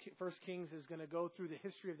of 1 Kings is going to go through the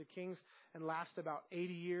history of the kings and last about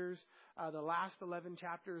 80 years. The last 11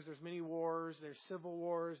 chapters, there's many wars. There's civil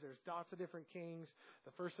wars. There's lots of different kings.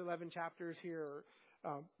 The first 11 chapters here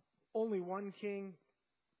are only one king.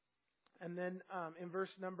 And then in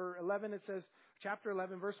verse number 11, it says, chapter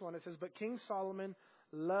 11, verse 1, it says, "But King Solomon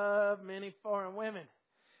loved many foreign women,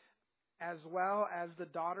 as well as the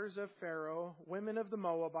daughters of Pharaoh, women of the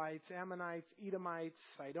Moabites, Ammonites, Edomites,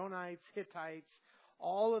 Sidonites, Hittites."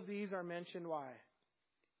 All of these are mentioned. Why?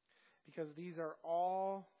 Because these are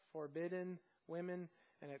all forbidden women.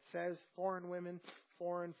 And it says foreign women,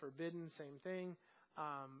 foreign, forbidden, same thing.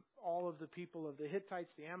 All of the people of the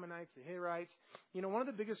Hittites, the Ammonites, the Hittites. One of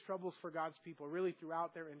the biggest troubles for God's people really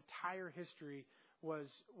throughout their entire history was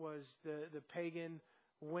the pagan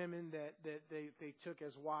women that they took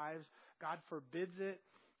as wives. God forbids it.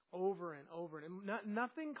 over and over. And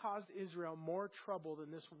nothing caused Israel more trouble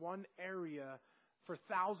than this one area for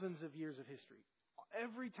thousands of years of history.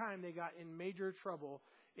 Every time they got in major trouble,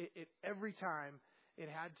 every time it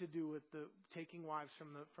had to do with the taking wives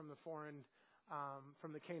from the foreign,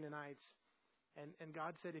 from the Canaanites. And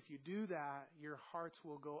God said, if you do that, your hearts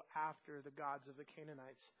will go after the gods of the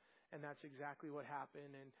Canaanites. And that's exactly what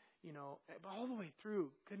happened. And, all the way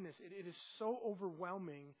through, goodness, it is so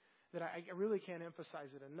overwhelming that I really can't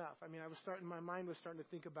emphasize it enough. I mean, my mind was starting to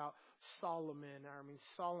think about Solomon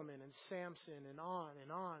and Samson and on and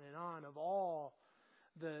on and on of all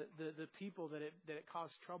the people that it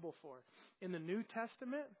caused trouble for. In the New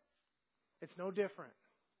Testament, it's no different.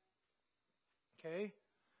 Okay?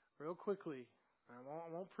 Real quickly.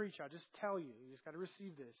 I won't preach. I'll just tell you. You just got to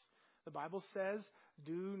receive this. The Bible says,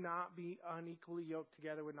 do not be unequally yoked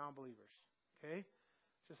together with non-believers. Okay?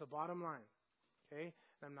 It's just a bottom line. Okay?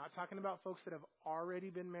 And I'm not talking about folks that have already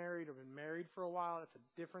been married or been married for a while. That's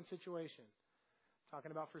a different situation. I'm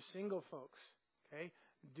talking about for single folks. Okay?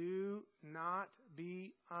 Do not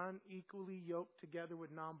be unequally yoked together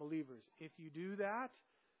with non-believers. If you do that,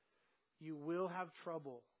 you will have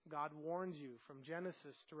trouble. God warns you from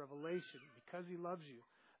Genesis to Revelation because He loves you.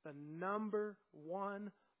 The number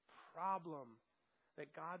one problem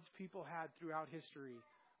that God's people had throughout history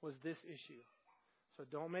was this issue. So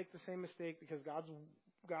don't make the same mistake, because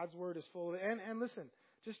God's word is full of it. And listen,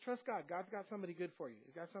 just trust God. God's got somebody good for you.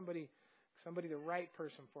 He's got somebody the right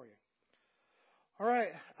person for you. All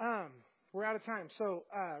right, we're out of time. So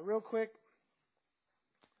real quick,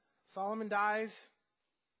 Solomon dies.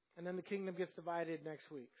 And then the kingdom gets divided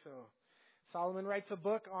next week. So Solomon writes a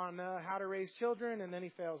book on how to raise children, and then he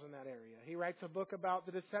fails in that area. He writes a book about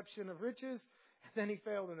the deception of riches, and then he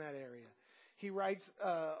failed in that area. He writes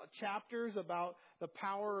chapters about the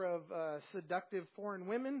power of seductive foreign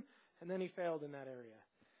women, and then he failed in that area.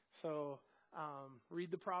 So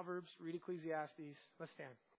read the Proverbs, read Ecclesiastes. Let's stand.